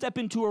you step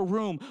into a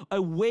room,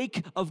 a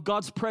wake of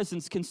God's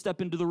presence can step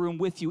into the room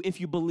with you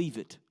if you believe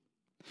it.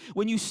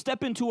 When you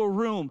step into a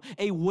room,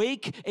 a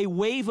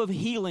wave of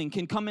healing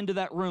can come into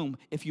that room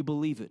if you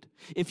believe it,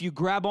 if you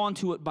grab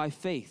onto it by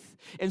faith.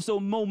 And so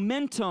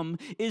momentum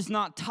is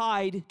not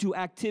tied to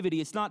activity.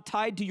 It's not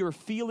tied to your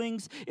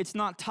feelings. It's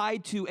not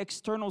tied to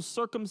external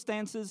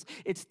circumstances.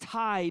 It's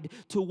tied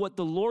to what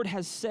the Lord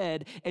has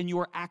said and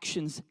your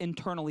actions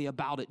internally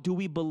about it. Do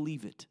we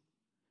believe it?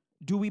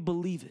 Do we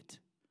believe it?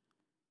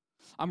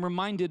 I'm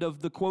reminded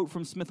of the quote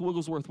from Smith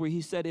Wigglesworth where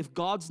he said, if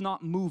God's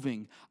not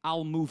moving,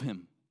 I'll move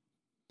Him.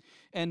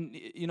 And,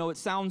 it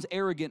sounds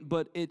arrogant,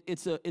 but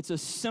it's a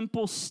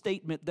simple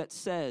statement that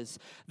says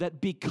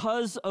that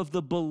because of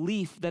the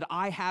belief that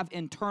I have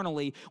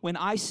internally, when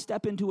I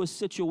step into a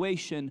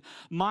situation,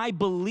 my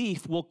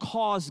belief will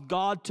cause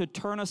God to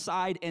turn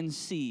aside and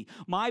see.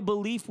 My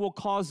belief will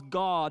cause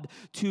God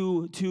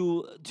to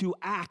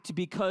act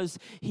because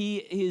He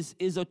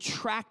is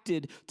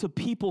attracted to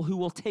people who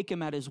will take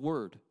Him at His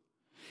word.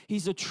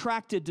 He's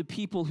attracted to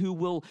people who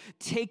will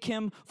take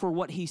Him for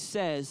what He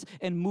says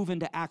and move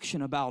into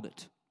action about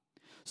it.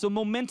 So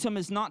momentum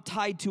is not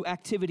tied to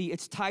activity.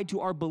 It's tied to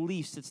our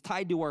beliefs. It's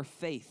tied to our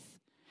faith.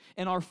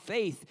 And our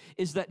faith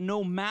is that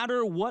no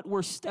matter what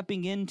we're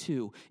stepping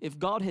into, if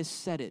God has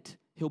said it,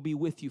 He'll be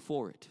with you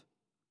for it.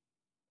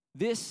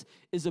 This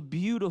is a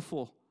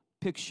beautiful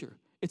picture.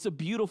 It's a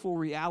beautiful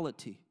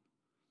reality.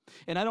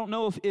 And I don't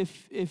know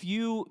if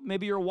you,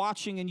 maybe you're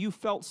watching and you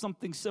felt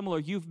something similar.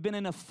 You've been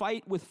in a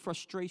fight with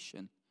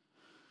frustration.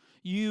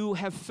 You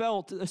have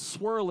felt a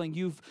swirling.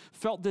 You've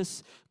felt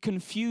this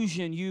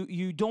confusion.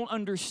 You don't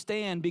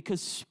understand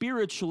because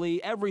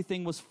spiritually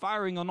everything was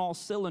firing on all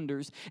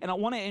cylinders. And I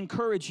want to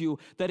encourage you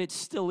that it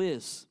still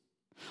is.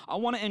 I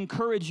want to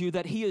encourage you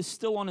that He is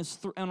still on his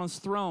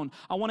throne.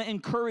 I want to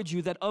encourage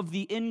you that of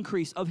the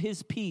increase of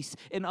His peace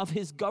and of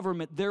His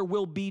government, there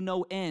will be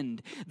no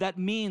end. That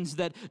means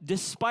that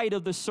despite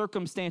of the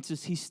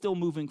circumstances, He's still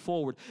moving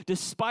forward.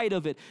 Despite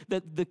of it,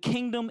 that the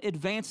kingdom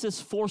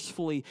advances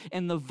forcefully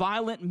and the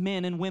violent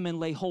men and women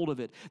lay hold of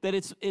it. That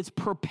it's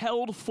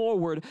propelled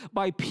forward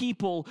by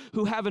people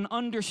who have an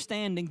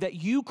understanding that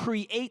you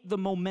create the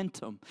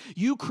momentum.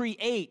 You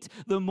create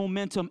the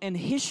momentum, and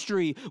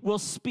history will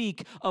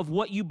speak of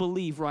what you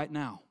believe right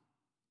now.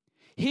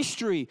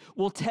 History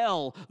will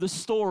tell the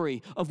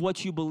story of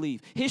what you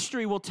believe.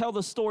 History will tell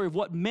the story of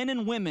what men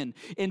and women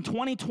in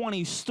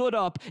 2020 stood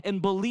up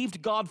and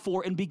believed God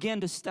for and began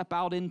to step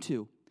out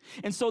into.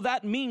 And so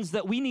that means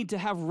that we need to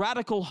have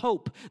radical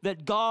hope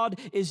that God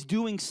is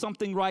doing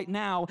something right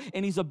now,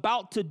 and he's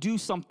about to do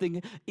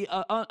something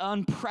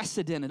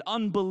unprecedented,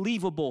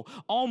 unbelievable,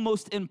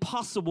 almost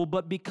impossible,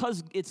 but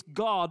because it's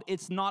God,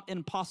 it's not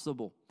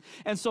impossible.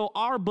 And so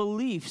our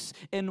beliefs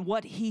in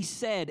what he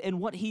said and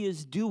what he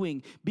is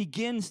doing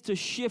begins to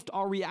shift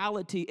our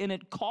reality, and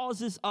it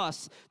causes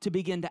us to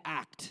begin to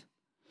act.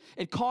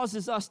 It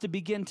causes us to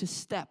begin to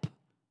step.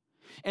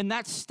 And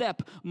that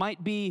step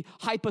might be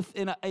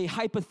a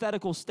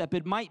hypothetical step.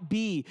 It might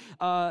be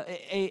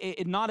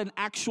not an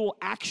actual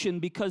action,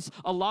 because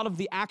a lot of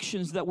the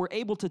actions that we're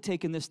able to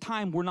take in this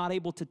time, we're not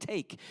able to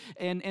take.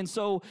 And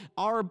so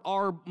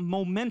our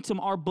momentum,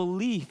 our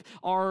belief,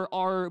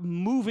 our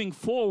moving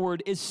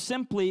forward is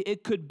simply,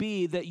 it could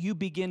be that you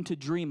begin to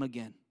dream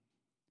again.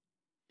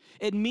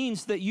 It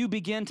means that you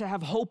begin to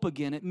have hope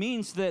again. It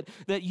means that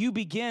you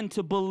begin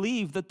to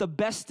believe that the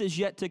best is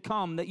yet to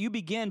come, that you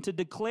begin to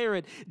declare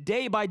it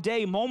day by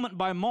day, moment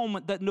by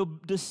moment, that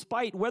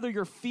despite whether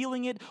you're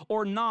feeling it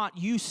or not,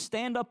 you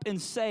stand up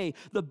and say,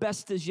 the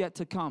best is yet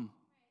to come.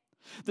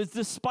 That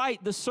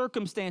despite the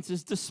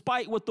circumstances,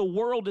 despite what the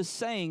world is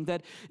saying,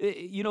 that,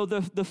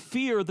 the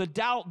fear, the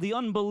doubt, the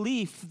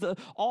unbelief,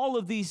 all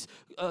of these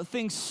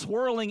things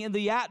swirling in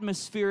the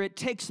atmosphere, it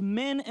takes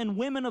men and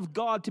women of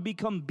God to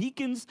become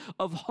beacons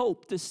of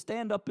hope, to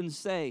stand up and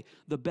say,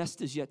 the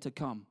best is yet to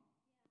come,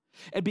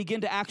 and begin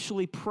to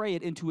actually pray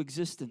it into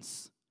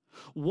existence.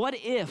 What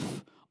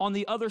if on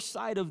the other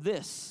side of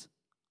this,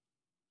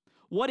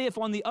 what if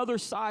on the other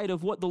side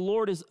of what the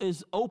Lord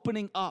is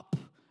opening up,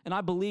 and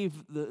I believe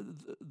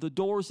the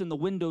doors and the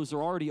windows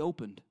are already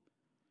opened.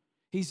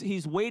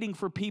 He's waiting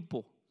for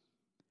people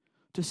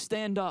to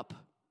stand up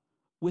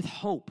with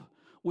hope,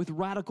 with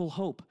radical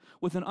hope,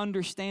 with an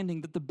understanding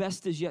that the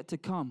best is yet to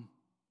come,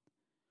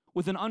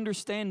 with an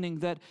understanding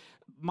that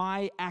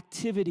my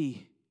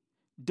activity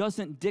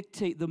doesn't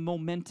dictate the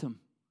momentum.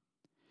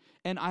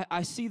 And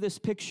I see this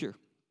picture,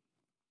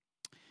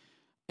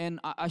 and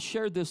I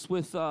shared this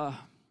with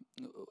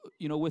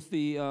with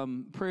the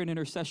prayer and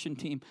intercession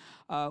team.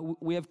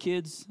 We have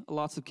kids,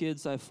 lots of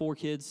kids. I have 4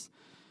 kids.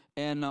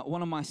 And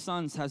one of my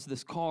sons has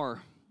this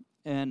car.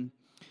 And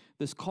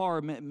this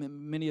car,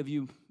 many of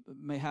you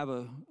may have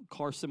a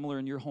car similar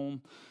in your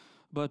home.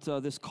 But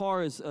this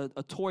car is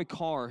a toy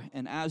car.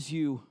 And as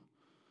you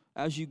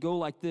go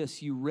like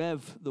this, you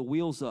rev the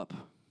wheels up.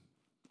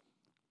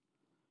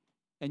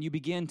 And you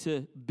begin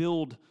to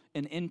build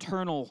an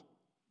internal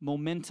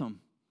momentum.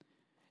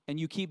 And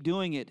you keep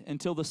doing it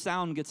until the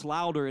sound gets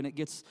louder and it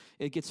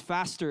gets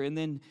faster. And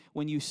then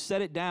when you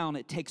set it down,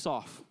 it takes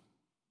off.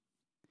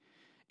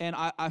 And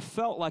I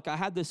felt like I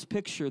had this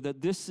picture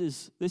that this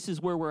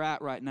is where we're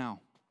at right now.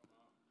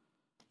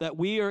 That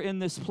we are in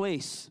this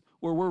place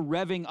where we're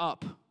revving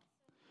up.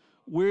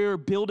 We're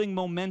building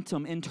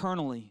momentum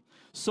internally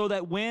so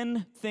that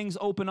when things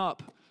open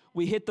up,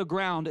 we hit the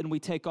ground and we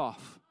take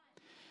off.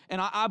 And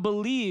I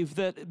believe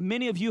that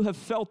many of you have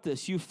felt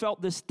this. You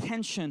felt this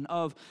tension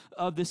of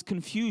this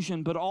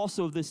confusion, but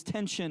also this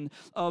tension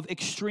of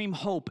extreme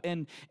hope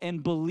and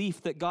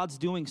belief that God's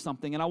doing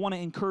something. And I want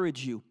to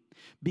encourage you,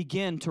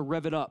 begin to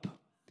rev it up.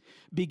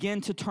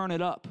 Begin to turn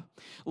it up,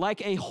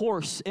 like a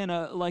horse in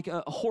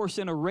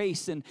a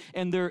race, and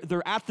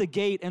they're at the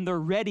gate and they're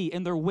ready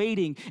and they're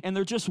waiting and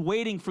they're just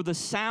waiting for the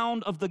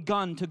sound of the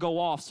gun to go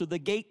off so the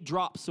gate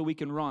drops so we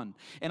can run.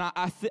 And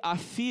I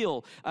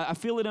feel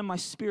it in my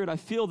spirit. I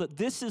feel that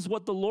this is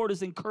what the Lord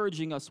is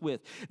encouraging us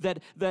with,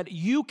 that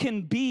you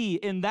can be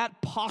in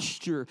that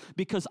posture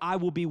because I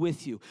will be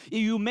with you.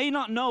 You may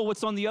not know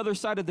what's on the other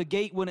side of the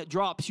gate when it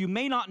drops. You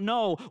may not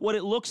know what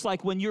it looks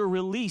like when you're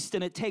released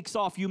and it takes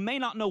off. You may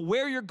not know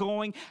where you're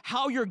going,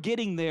 how you're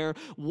getting there,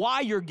 why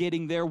you're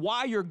getting there,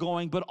 why you're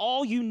going, but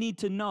all you need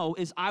to know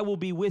is I will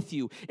be with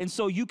you. And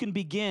so you can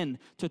begin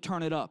to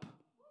turn it up.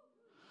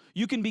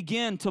 You can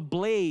begin to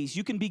blaze.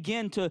 You can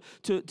begin to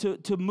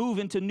move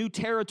into new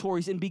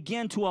territories and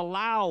begin to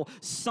allow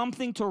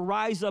something to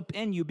rise up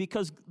in you,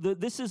 because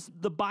this is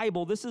the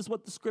Bible. This is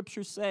what the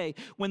scriptures say.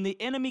 When the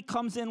enemy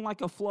comes in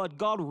like a flood,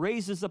 God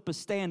raises up a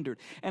standard.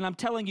 And I'm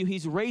telling you,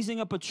 he's raising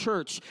up a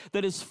church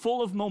that is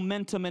full of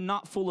momentum and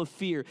not full of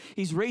fear.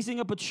 He's raising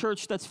up a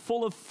church that's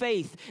full of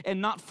faith and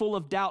not full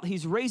of doubt.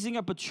 He's raising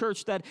up a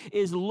church that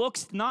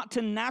looks not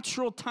to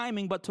natural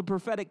timing, but to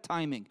prophetic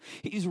timing.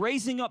 He's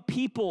raising up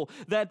people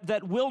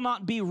that will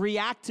not be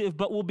reactive,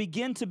 but will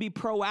begin to be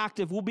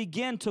proactive, will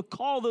begin to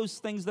call those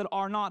things that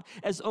are not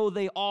as though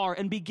they are,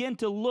 and begin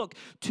to look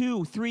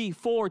 2, 3,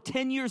 4,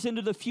 10 years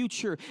into the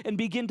future and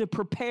begin to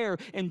prepare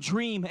and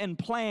dream and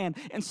plan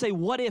and say,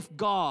 what if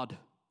God?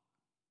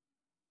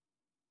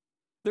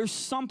 There's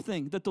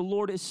something that the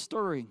Lord is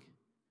stirring.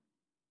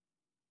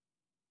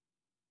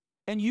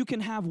 And you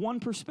can have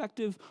one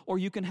perspective or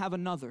you can have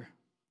another.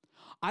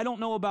 I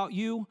don't know about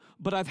you,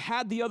 but I've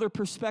had the other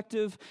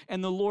perspective,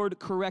 and the Lord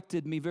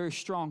corrected me very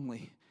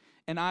strongly,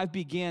 and I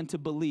began to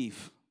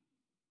believe.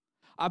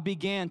 I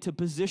began to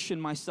position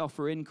myself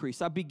for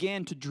increase. I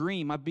began to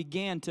dream. I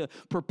began to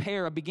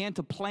prepare. I began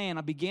to plan.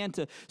 I began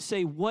to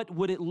say, what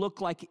would it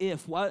look like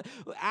if?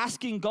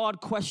 Asking God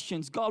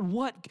questions. God,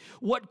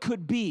 what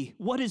could be?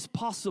 What is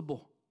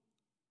possible?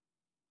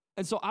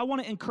 And so I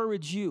want to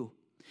encourage you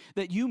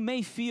that you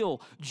may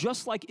feel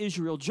just like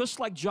Israel, just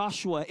like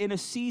Joshua, in a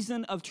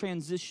season of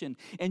transition,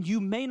 and you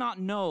may not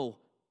know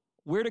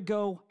where to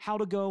go, how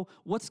to go,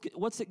 what's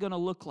it going to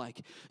look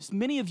like.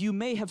 Many of you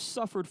may have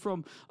suffered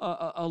from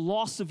a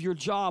loss of your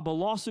job, a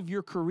loss of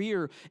your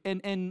career,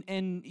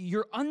 and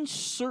you're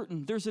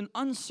uncertain. There's an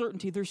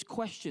uncertainty. There's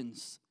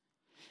questions.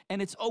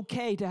 And it's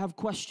okay to have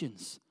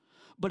questions.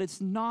 But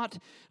it's not,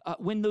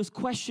 when those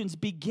questions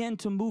begin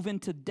to move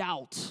into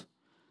doubt,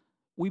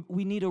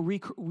 we need a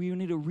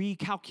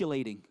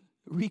recalculating,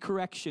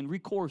 recorrection,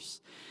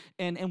 recourse.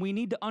 And we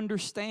need to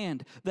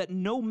understand that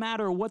no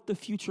matter what the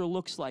future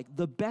looks like,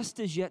 the best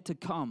is yet to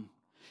come.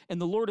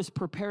 And the Lord is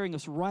preparing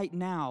us right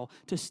now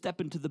to step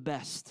into the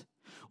best.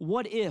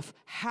 What if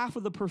half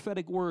of the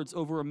prophetic words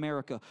over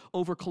America,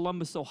 over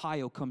Columbus,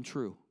 Ohio, come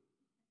true?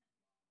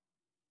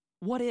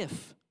 What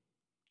if?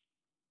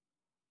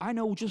 I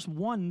know just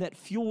one that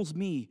fuels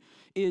me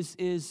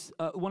is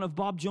one of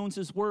Bob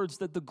Jones's words,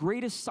 that the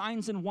greatest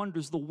signs and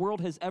wonders the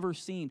world has ever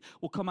seen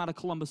will come out of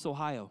Columbus,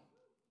 Ohio.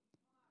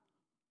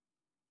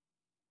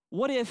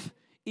 What if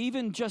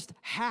even just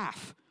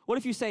half? What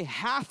if you say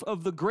half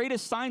of the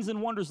greatest signs and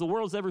wonders the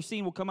world's ever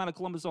seen will come out of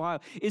Columbus, Ohio?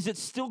 Is it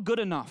still good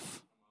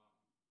enough?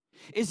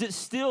 Is it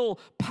still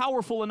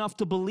powerful enough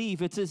to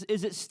believe? Is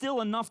it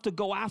still enough to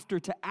go after,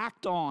 to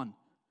act on,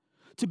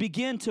 to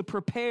begin to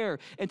prepare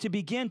and to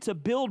begin to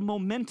build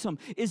momentum?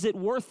 Is it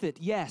worth it?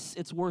 Yes,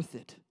 it's worth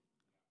it.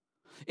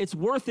 It's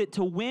worth it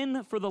to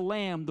win for the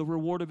Lamb the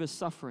reward of his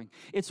suffering.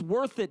 It's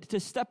worth it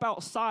to step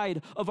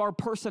outside of our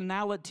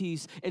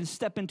personalities and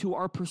step into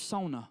our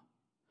persona,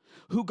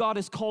 who God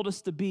has called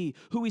us to be,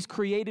 who he's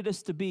created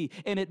us to be.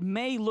 And it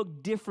may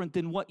look different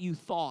than what you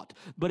thought,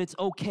 but it's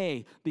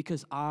okay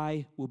because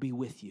I will be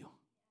with you.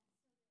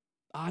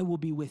 I will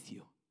be with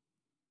you.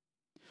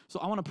 So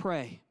I want to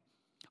pray.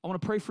 I want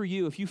to pray for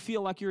you. If you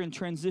feel like you're in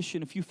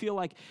transition, if you feel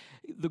like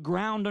the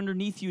ground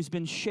underneath you has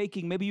been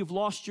shaking, maybe you've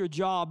lost your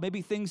job,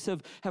 maybe things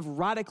have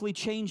radically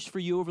changed for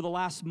you over the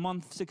last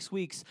month, 6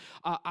 weeks,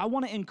 I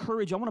want to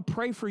encourage, I want to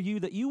pray for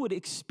you that you would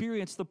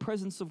experience the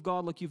presence of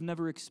God like you've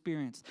never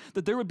experienced,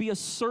 that there would be a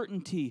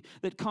certainty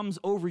that comes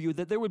over you,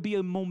 that there would be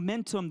a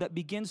momentum that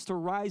begins to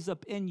rise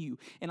up in you.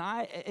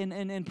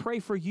 And pray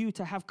for you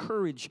to have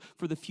courage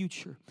for the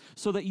future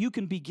so that you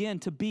can begin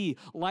to be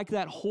like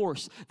that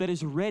horse that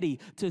is ready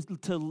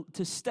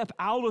to step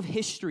out of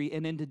history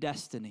and into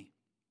destiny.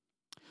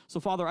 So,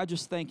 Father, I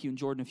just thank you. And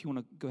Jordan, if you want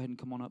to go ahead and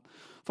come on up.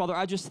 Father,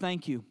 I just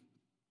thank you.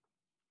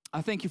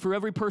 I thank you for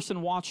every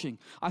person watching.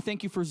 I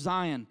thank you for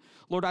Zion.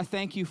 Lord, I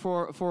thank you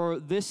for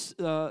this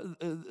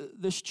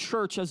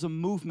church as a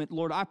movement.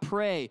 Lord, I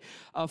pray,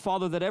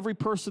 Father, that every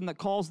person that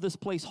calls this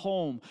place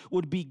home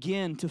would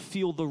begin to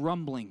feel the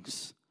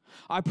rumblings.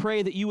 I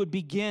pray that you would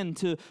begin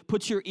to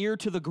put your ear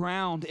to the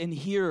ground and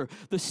hear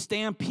the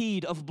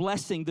stampede of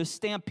blessing, the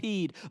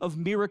stampede of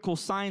miracle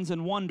signs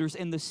and wonders,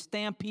 and the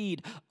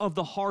stampede of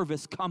the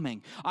harvest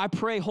coming. I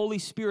pray, Holy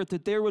Spirit,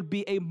 that there would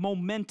be a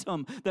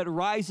momentum that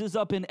rises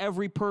up in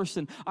every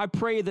person. I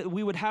pray that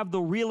we would have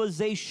the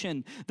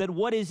realization that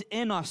what is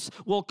in us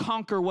will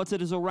conquer what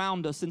is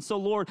around us. And so,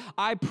 Lord,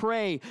 I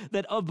pray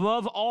that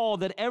above all,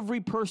 that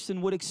every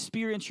person would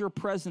experience your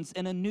presence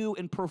in a new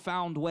and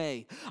profound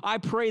way. I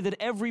pray that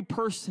every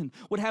person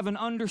would have an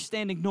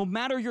understanding, no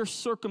matter your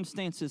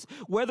circumstances,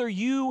 whether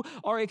you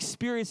are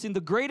experiencing the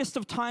greatest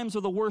of times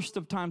or the worst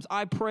of times,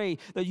 I pray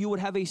that you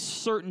would have a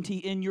certainty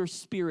in your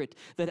spirit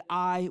that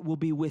I will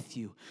be with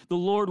you. The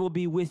Lord will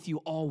be with you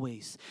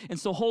always. And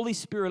so, Holy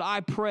Spirit, I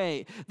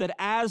pray that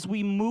as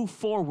we move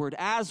forward,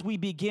 as we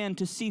begin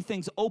to see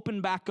things open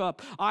back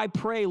up, I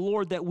pray,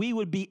 Lord, that we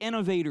would be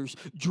innovators,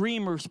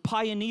 dreamers,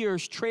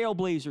 pioneers,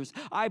 trailblazers.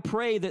 I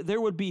pray that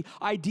there would be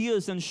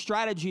ideas and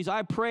strategies.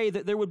 I pray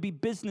that there would be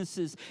businesses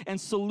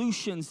and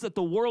solutions that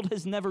the world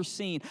has never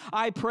seen.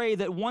 I pray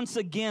that once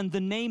again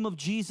the name of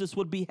Jesus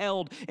would be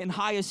held in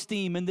high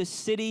esteem in this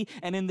city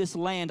and in this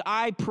land.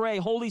 I pray,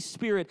 Holy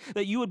Spirit,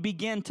 that you would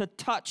begin to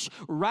touch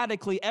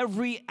radically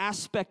every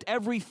aspect,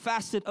 every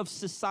facet of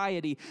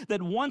society,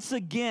 that once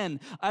again,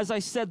 as I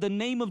said, the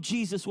name of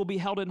Jesus will be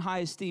held in high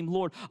esteem.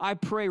 Lord, I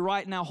pray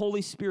right now,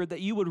 Holy Spirit,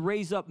 that you would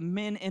raise up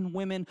men and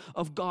women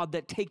of God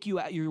that take you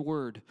at your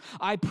word.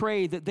 I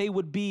pray that they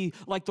would be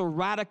like the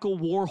radical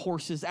war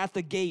horses at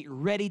the gate,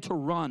 ready to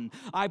run.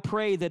 I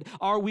pray that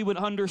we would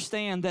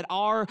understand that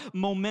our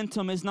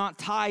momentum is not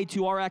tied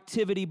to our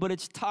activity, but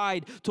it's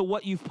tied to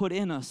what you've put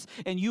in us.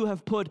 And you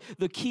have put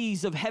the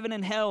keys of heaven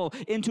and hell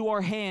into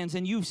our hands.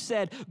 And you've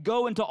said,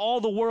 go into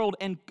all the world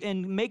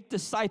and make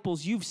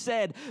disciples. You've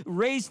said,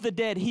 raise the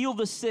dead, heal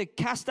the sick,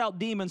 cast out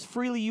demons.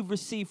 Freely you've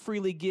received,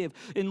 freely give.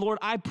 And Lord,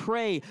 I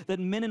pray that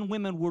men and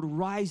women would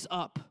rise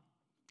up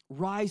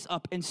rise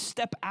up and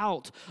step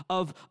out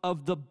of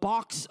the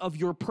box of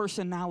your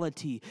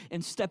personality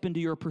and step into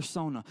your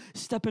persona.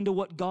 Step into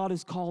what God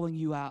is calling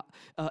you out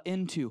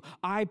into.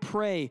 I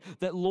pray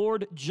that,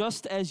 Lord,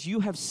 just as you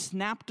have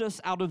snapped us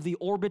out of the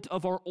orbit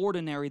of our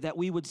ordinary, that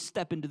we would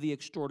step into the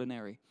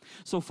extraordinary.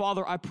 So,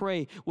 Father, I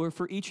pray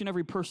for each and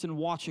every person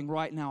watching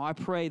right now, I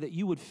pray that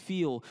you would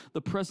feel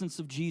the presence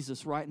of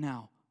Jesus right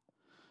now.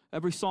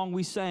 Every song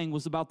we sang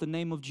was about the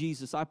name of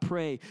Jesus. I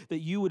pray that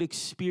you would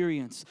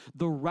experience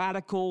the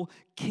radical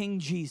King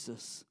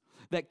Jesus.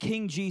 That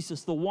King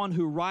Jesus, the one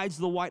who rides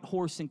the white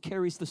horse and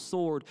carries the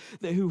sword,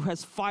 that who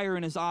has fire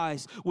in his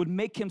eyes, would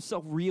make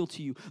himself real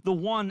to you. The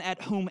one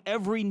at whom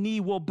every knee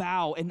will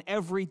bow and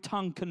every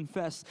tongue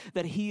confess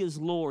that he is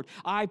Lord.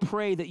 I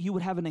pray that you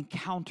would have an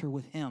encounter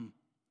with him.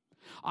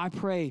 I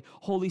pray,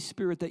 Holy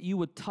Spirit, that you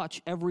would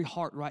touch every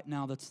heart right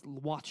now that's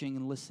watching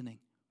and listening.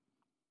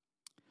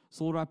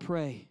 So, Lord, I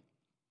pray,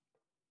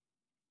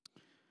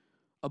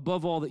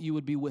 above all, that you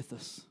would be with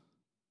us.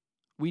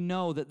 We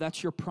know that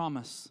that's your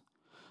promise,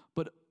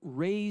 but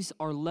raise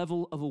our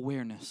level of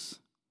awareness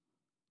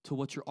to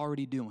what you're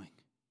already doing.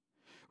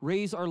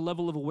 Raise our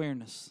level of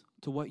awareness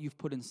to what you've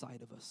put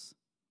inside of us.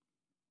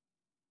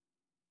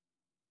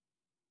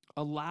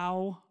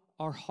 Allow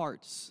our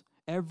hearts,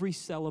 every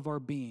cell of our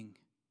being,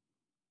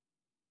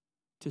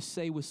 to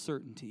say with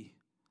certainty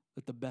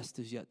that the best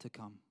is yet to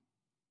come.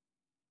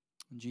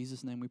 In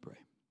Jesus' name we pray.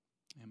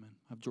 Amen.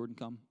 Have Jordan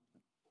come.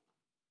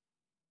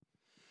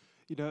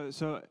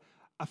 So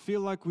I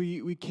feel like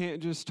we can't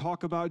just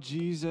talk about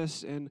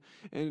Jesus and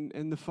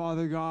the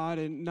Father God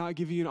and not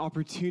give you an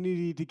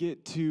opportunity to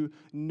get to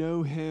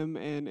know him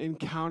and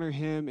encounter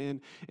him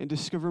and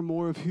discover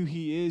more of who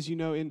he is.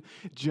 In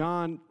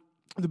John,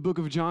 the book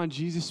of John,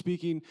 Jesus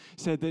speaking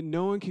said that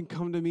no one can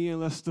come to me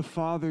unless the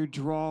Father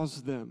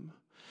draws them.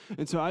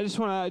 And so I just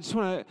want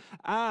to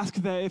ask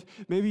that if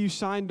maybe you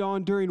signed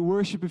on during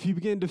worship, if you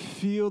begin to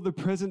feel the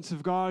presence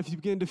of God, if you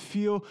begin to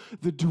feel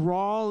the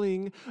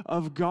drawing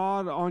of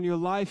God on your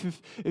life,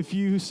 if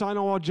you sign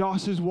on while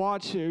Josh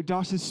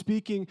is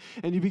speaking,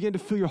 and you begin to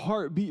feel your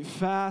heart beat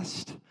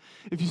fast,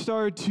 if you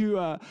start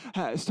to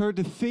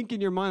think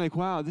in your mind like,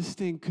 wow, this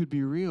thing could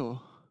be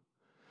real.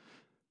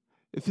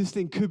 If this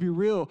thing could be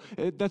real,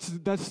 that's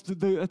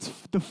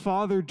the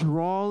Father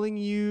drawing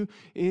you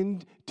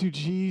into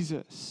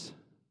Jesus.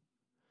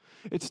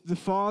 It's the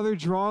Father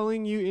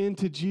drawing you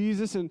into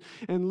Jesus. And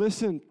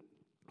listen,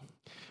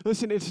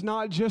 it's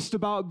not just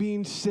about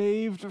being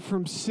saved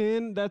from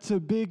sin. That's a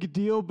big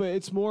deal, but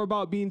it's more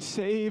about being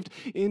saved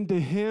into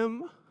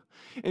him.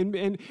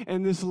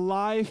 And this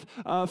life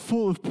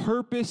full of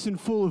purpose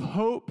and full of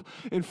hope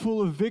and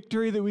full of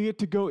victory that we get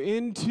to go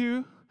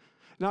into.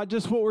 Not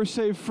just what we're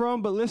saved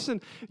from, but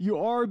listen, you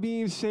are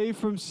being saved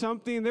from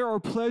something. There are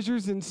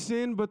pleasures in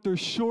sin, but they're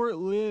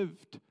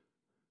short-lived.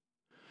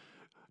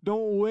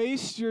 Don't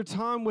waste your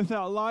time with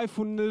that life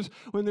when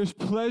there's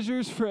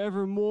pleasures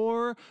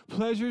forevermore,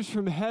 pleasures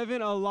from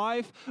heaven, a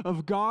life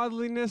of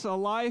godliness, a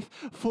life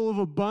full of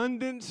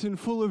abundance and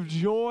full of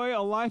joy,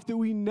 a life that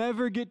we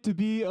never get to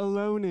be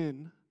alone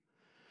in.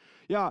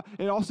 Yeah,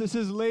 it also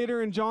says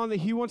later in John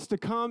that he wants to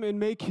come and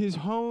make his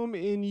home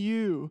in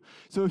you.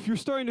 So if you're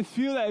starting to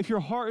feel that, if your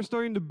heart is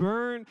starting to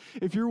burn,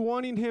 if you're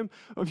wanting him,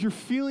 if you're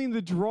feeling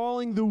the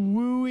drawing, the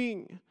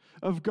wooing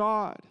of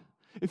God,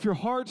 if your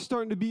heart's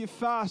starting to beat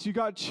fast, you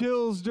got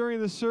chills during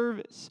the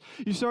service,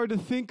 you started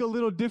to think a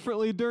little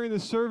differently during the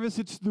service,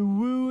 it's the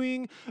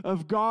wooing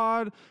of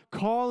God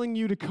calling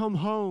you to come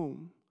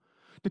home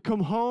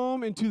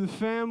into the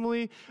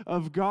family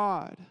of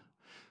God.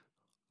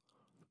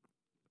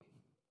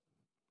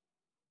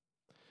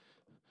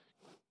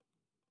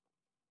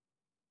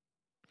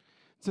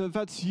 So if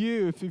that's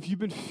you, if you've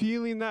been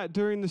feeling that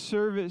during the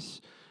service,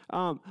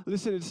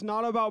 listen, it's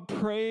not about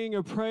praying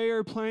a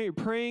prayer,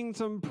 praying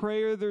some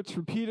prayer that's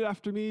repeated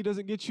after me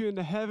doesn't get you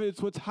into heaven.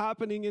 It's what's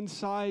happening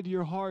inside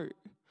your heart.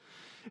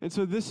 And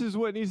so this is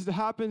what needs to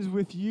happen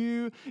with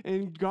you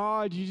and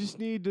God. You just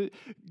need to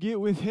get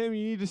with him.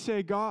 You need to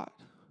say, God,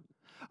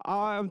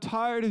 I'm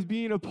tired of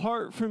being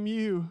apart from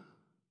you.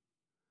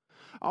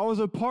 I was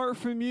apart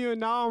from you, and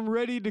now I'm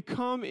ready to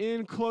come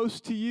in close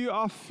to you.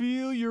 I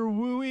feel your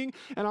wooing,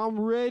 and I'm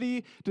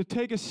ready to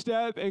take a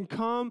step and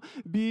come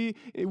be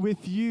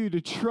with you, to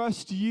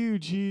trust you,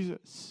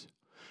 Jesus.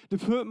 To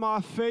put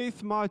my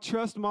faith, my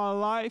trust, my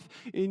life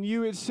in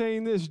you. It's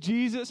saying this,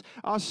 Jesus,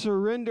 I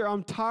surrender.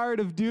 I'm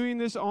tired of doing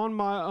this on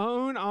my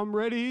own. I'm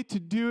ready to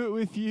do it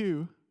with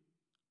you.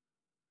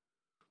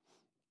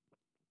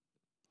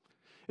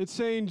 It's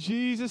saying,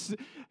 Jesus,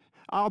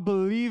 I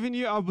believe in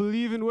you. I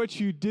believe in what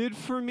you did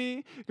for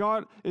me.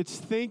 God, it's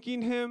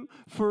thanking him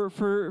for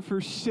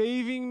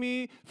saving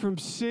me from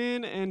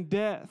sin and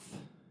death.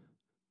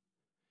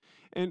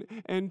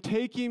 And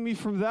taking me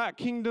from that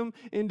kingdom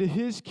into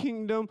his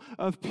kingdom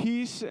of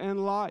peace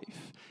and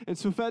life. And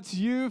so if that's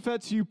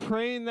you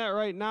praying that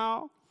right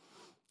now,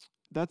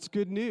 that's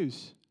good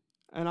news.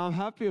 And I'm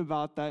happy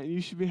about that, and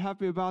you should be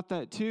happy about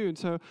that too. And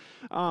so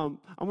I'm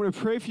going to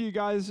pray for you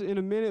guys in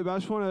a minute, but I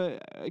just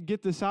want to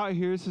get this out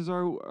here. This is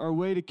our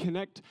way to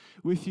connect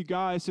with you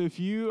guys. So if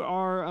you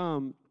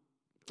are,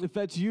 if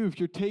that's you, if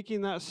you're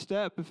taking that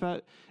step, if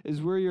that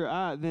is where you're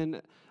at,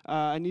 then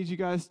I need you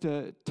guys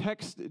to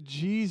text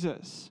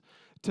Jesus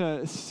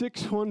to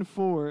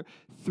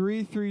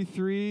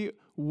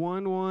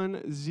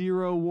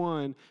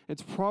 614-333-1101.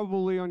 It's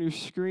probably on your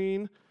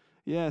screen.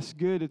 Yes,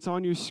 good. It's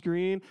on your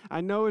screen.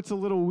 I know it's a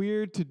little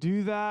weird to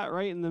do that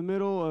right in the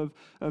middle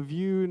of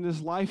you in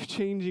this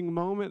life-changing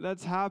moment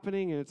that's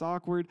happening, and it's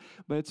awkward,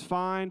 but it's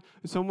fine.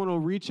 Someone will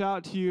reach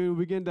out to you and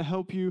begin to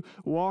help you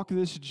walk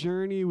this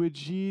journey with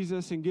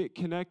Jesus and get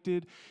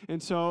connected.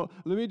 And so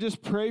let me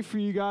just pray for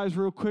you guys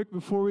real quick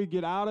before we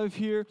get out of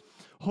here.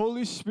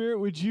 Holy Spirit,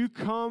 would you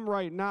come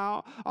right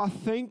now? I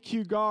thank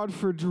you, God,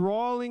 for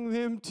drawing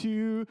them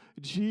to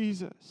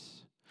Jesus.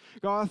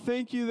 God, I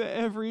thank you that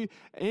every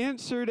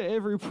answer to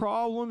every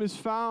problem is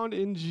found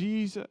in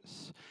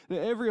Jesus.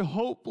 That every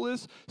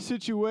hopeless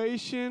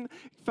situation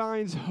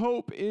finds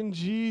hope in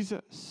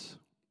Jesus.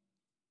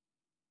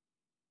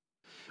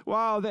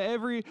 Wow, that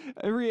every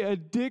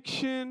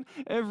addiction,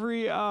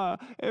 every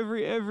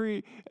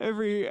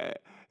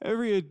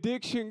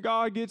addiction,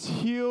 God, gets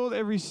healed.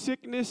 Every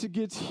sickness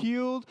gets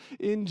healed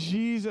in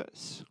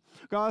Jesus.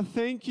 God,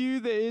 thank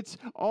you that it's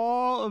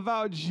all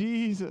about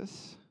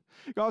Jesus.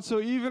 God, so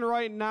even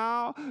right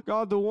now,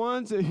 God, the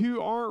ones who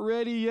aren't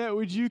ready yet,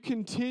 would you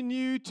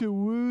continue to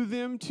woo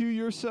them to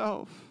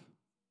yourself?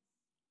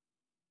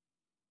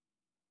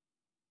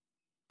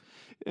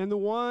 And the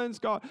ones,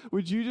 God,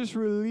 would you just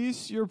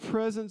release your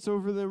presence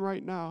over them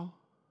right now?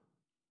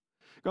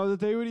 God, that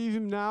they would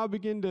even now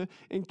begin to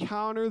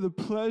encounter the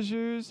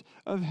pleasures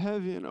of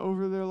heaven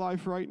over their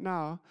life right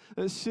now.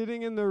 That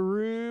sitting in their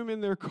room, in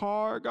their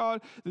car,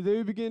 God, that they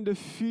would begin to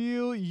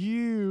feel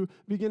you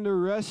begin to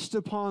rest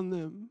upon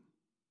them.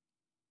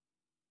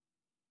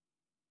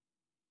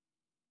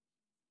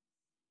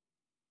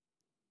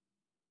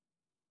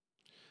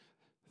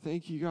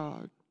 Thank you,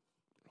 God.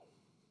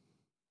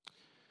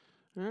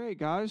 All right,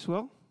 guys.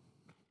 Well,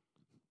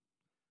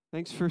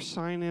 thanks for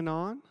signing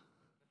on,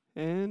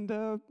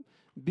 and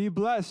be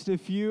blessed.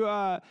 If you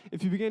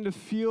begin to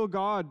feel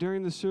God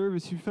during the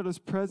service, you felt His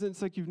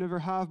presence like you've never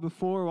have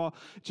before while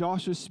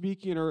Josh was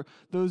speaking, or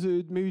those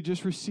who maybe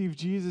just received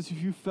Jesus,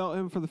 if you felt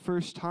Him for the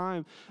first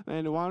time,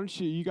 and why don't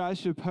you guys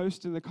should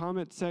post in the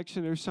comment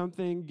section or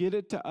something, get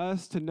it to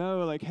us to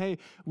know, like, hey,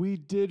 we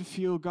did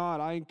feel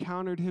God. I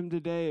encountered Him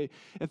today.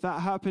 If that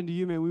happened to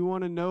you, man, we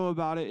want to know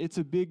about it. It's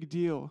a big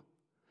deal.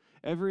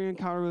 Every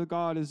encounter with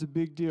God is a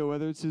big deal,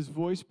 whether it's His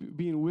voice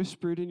being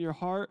whispered in your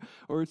heart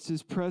or it's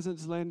His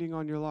presence landing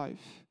on your life.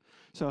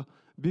 So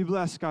be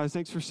blessed, guys.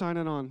 Thanks for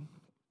signing on.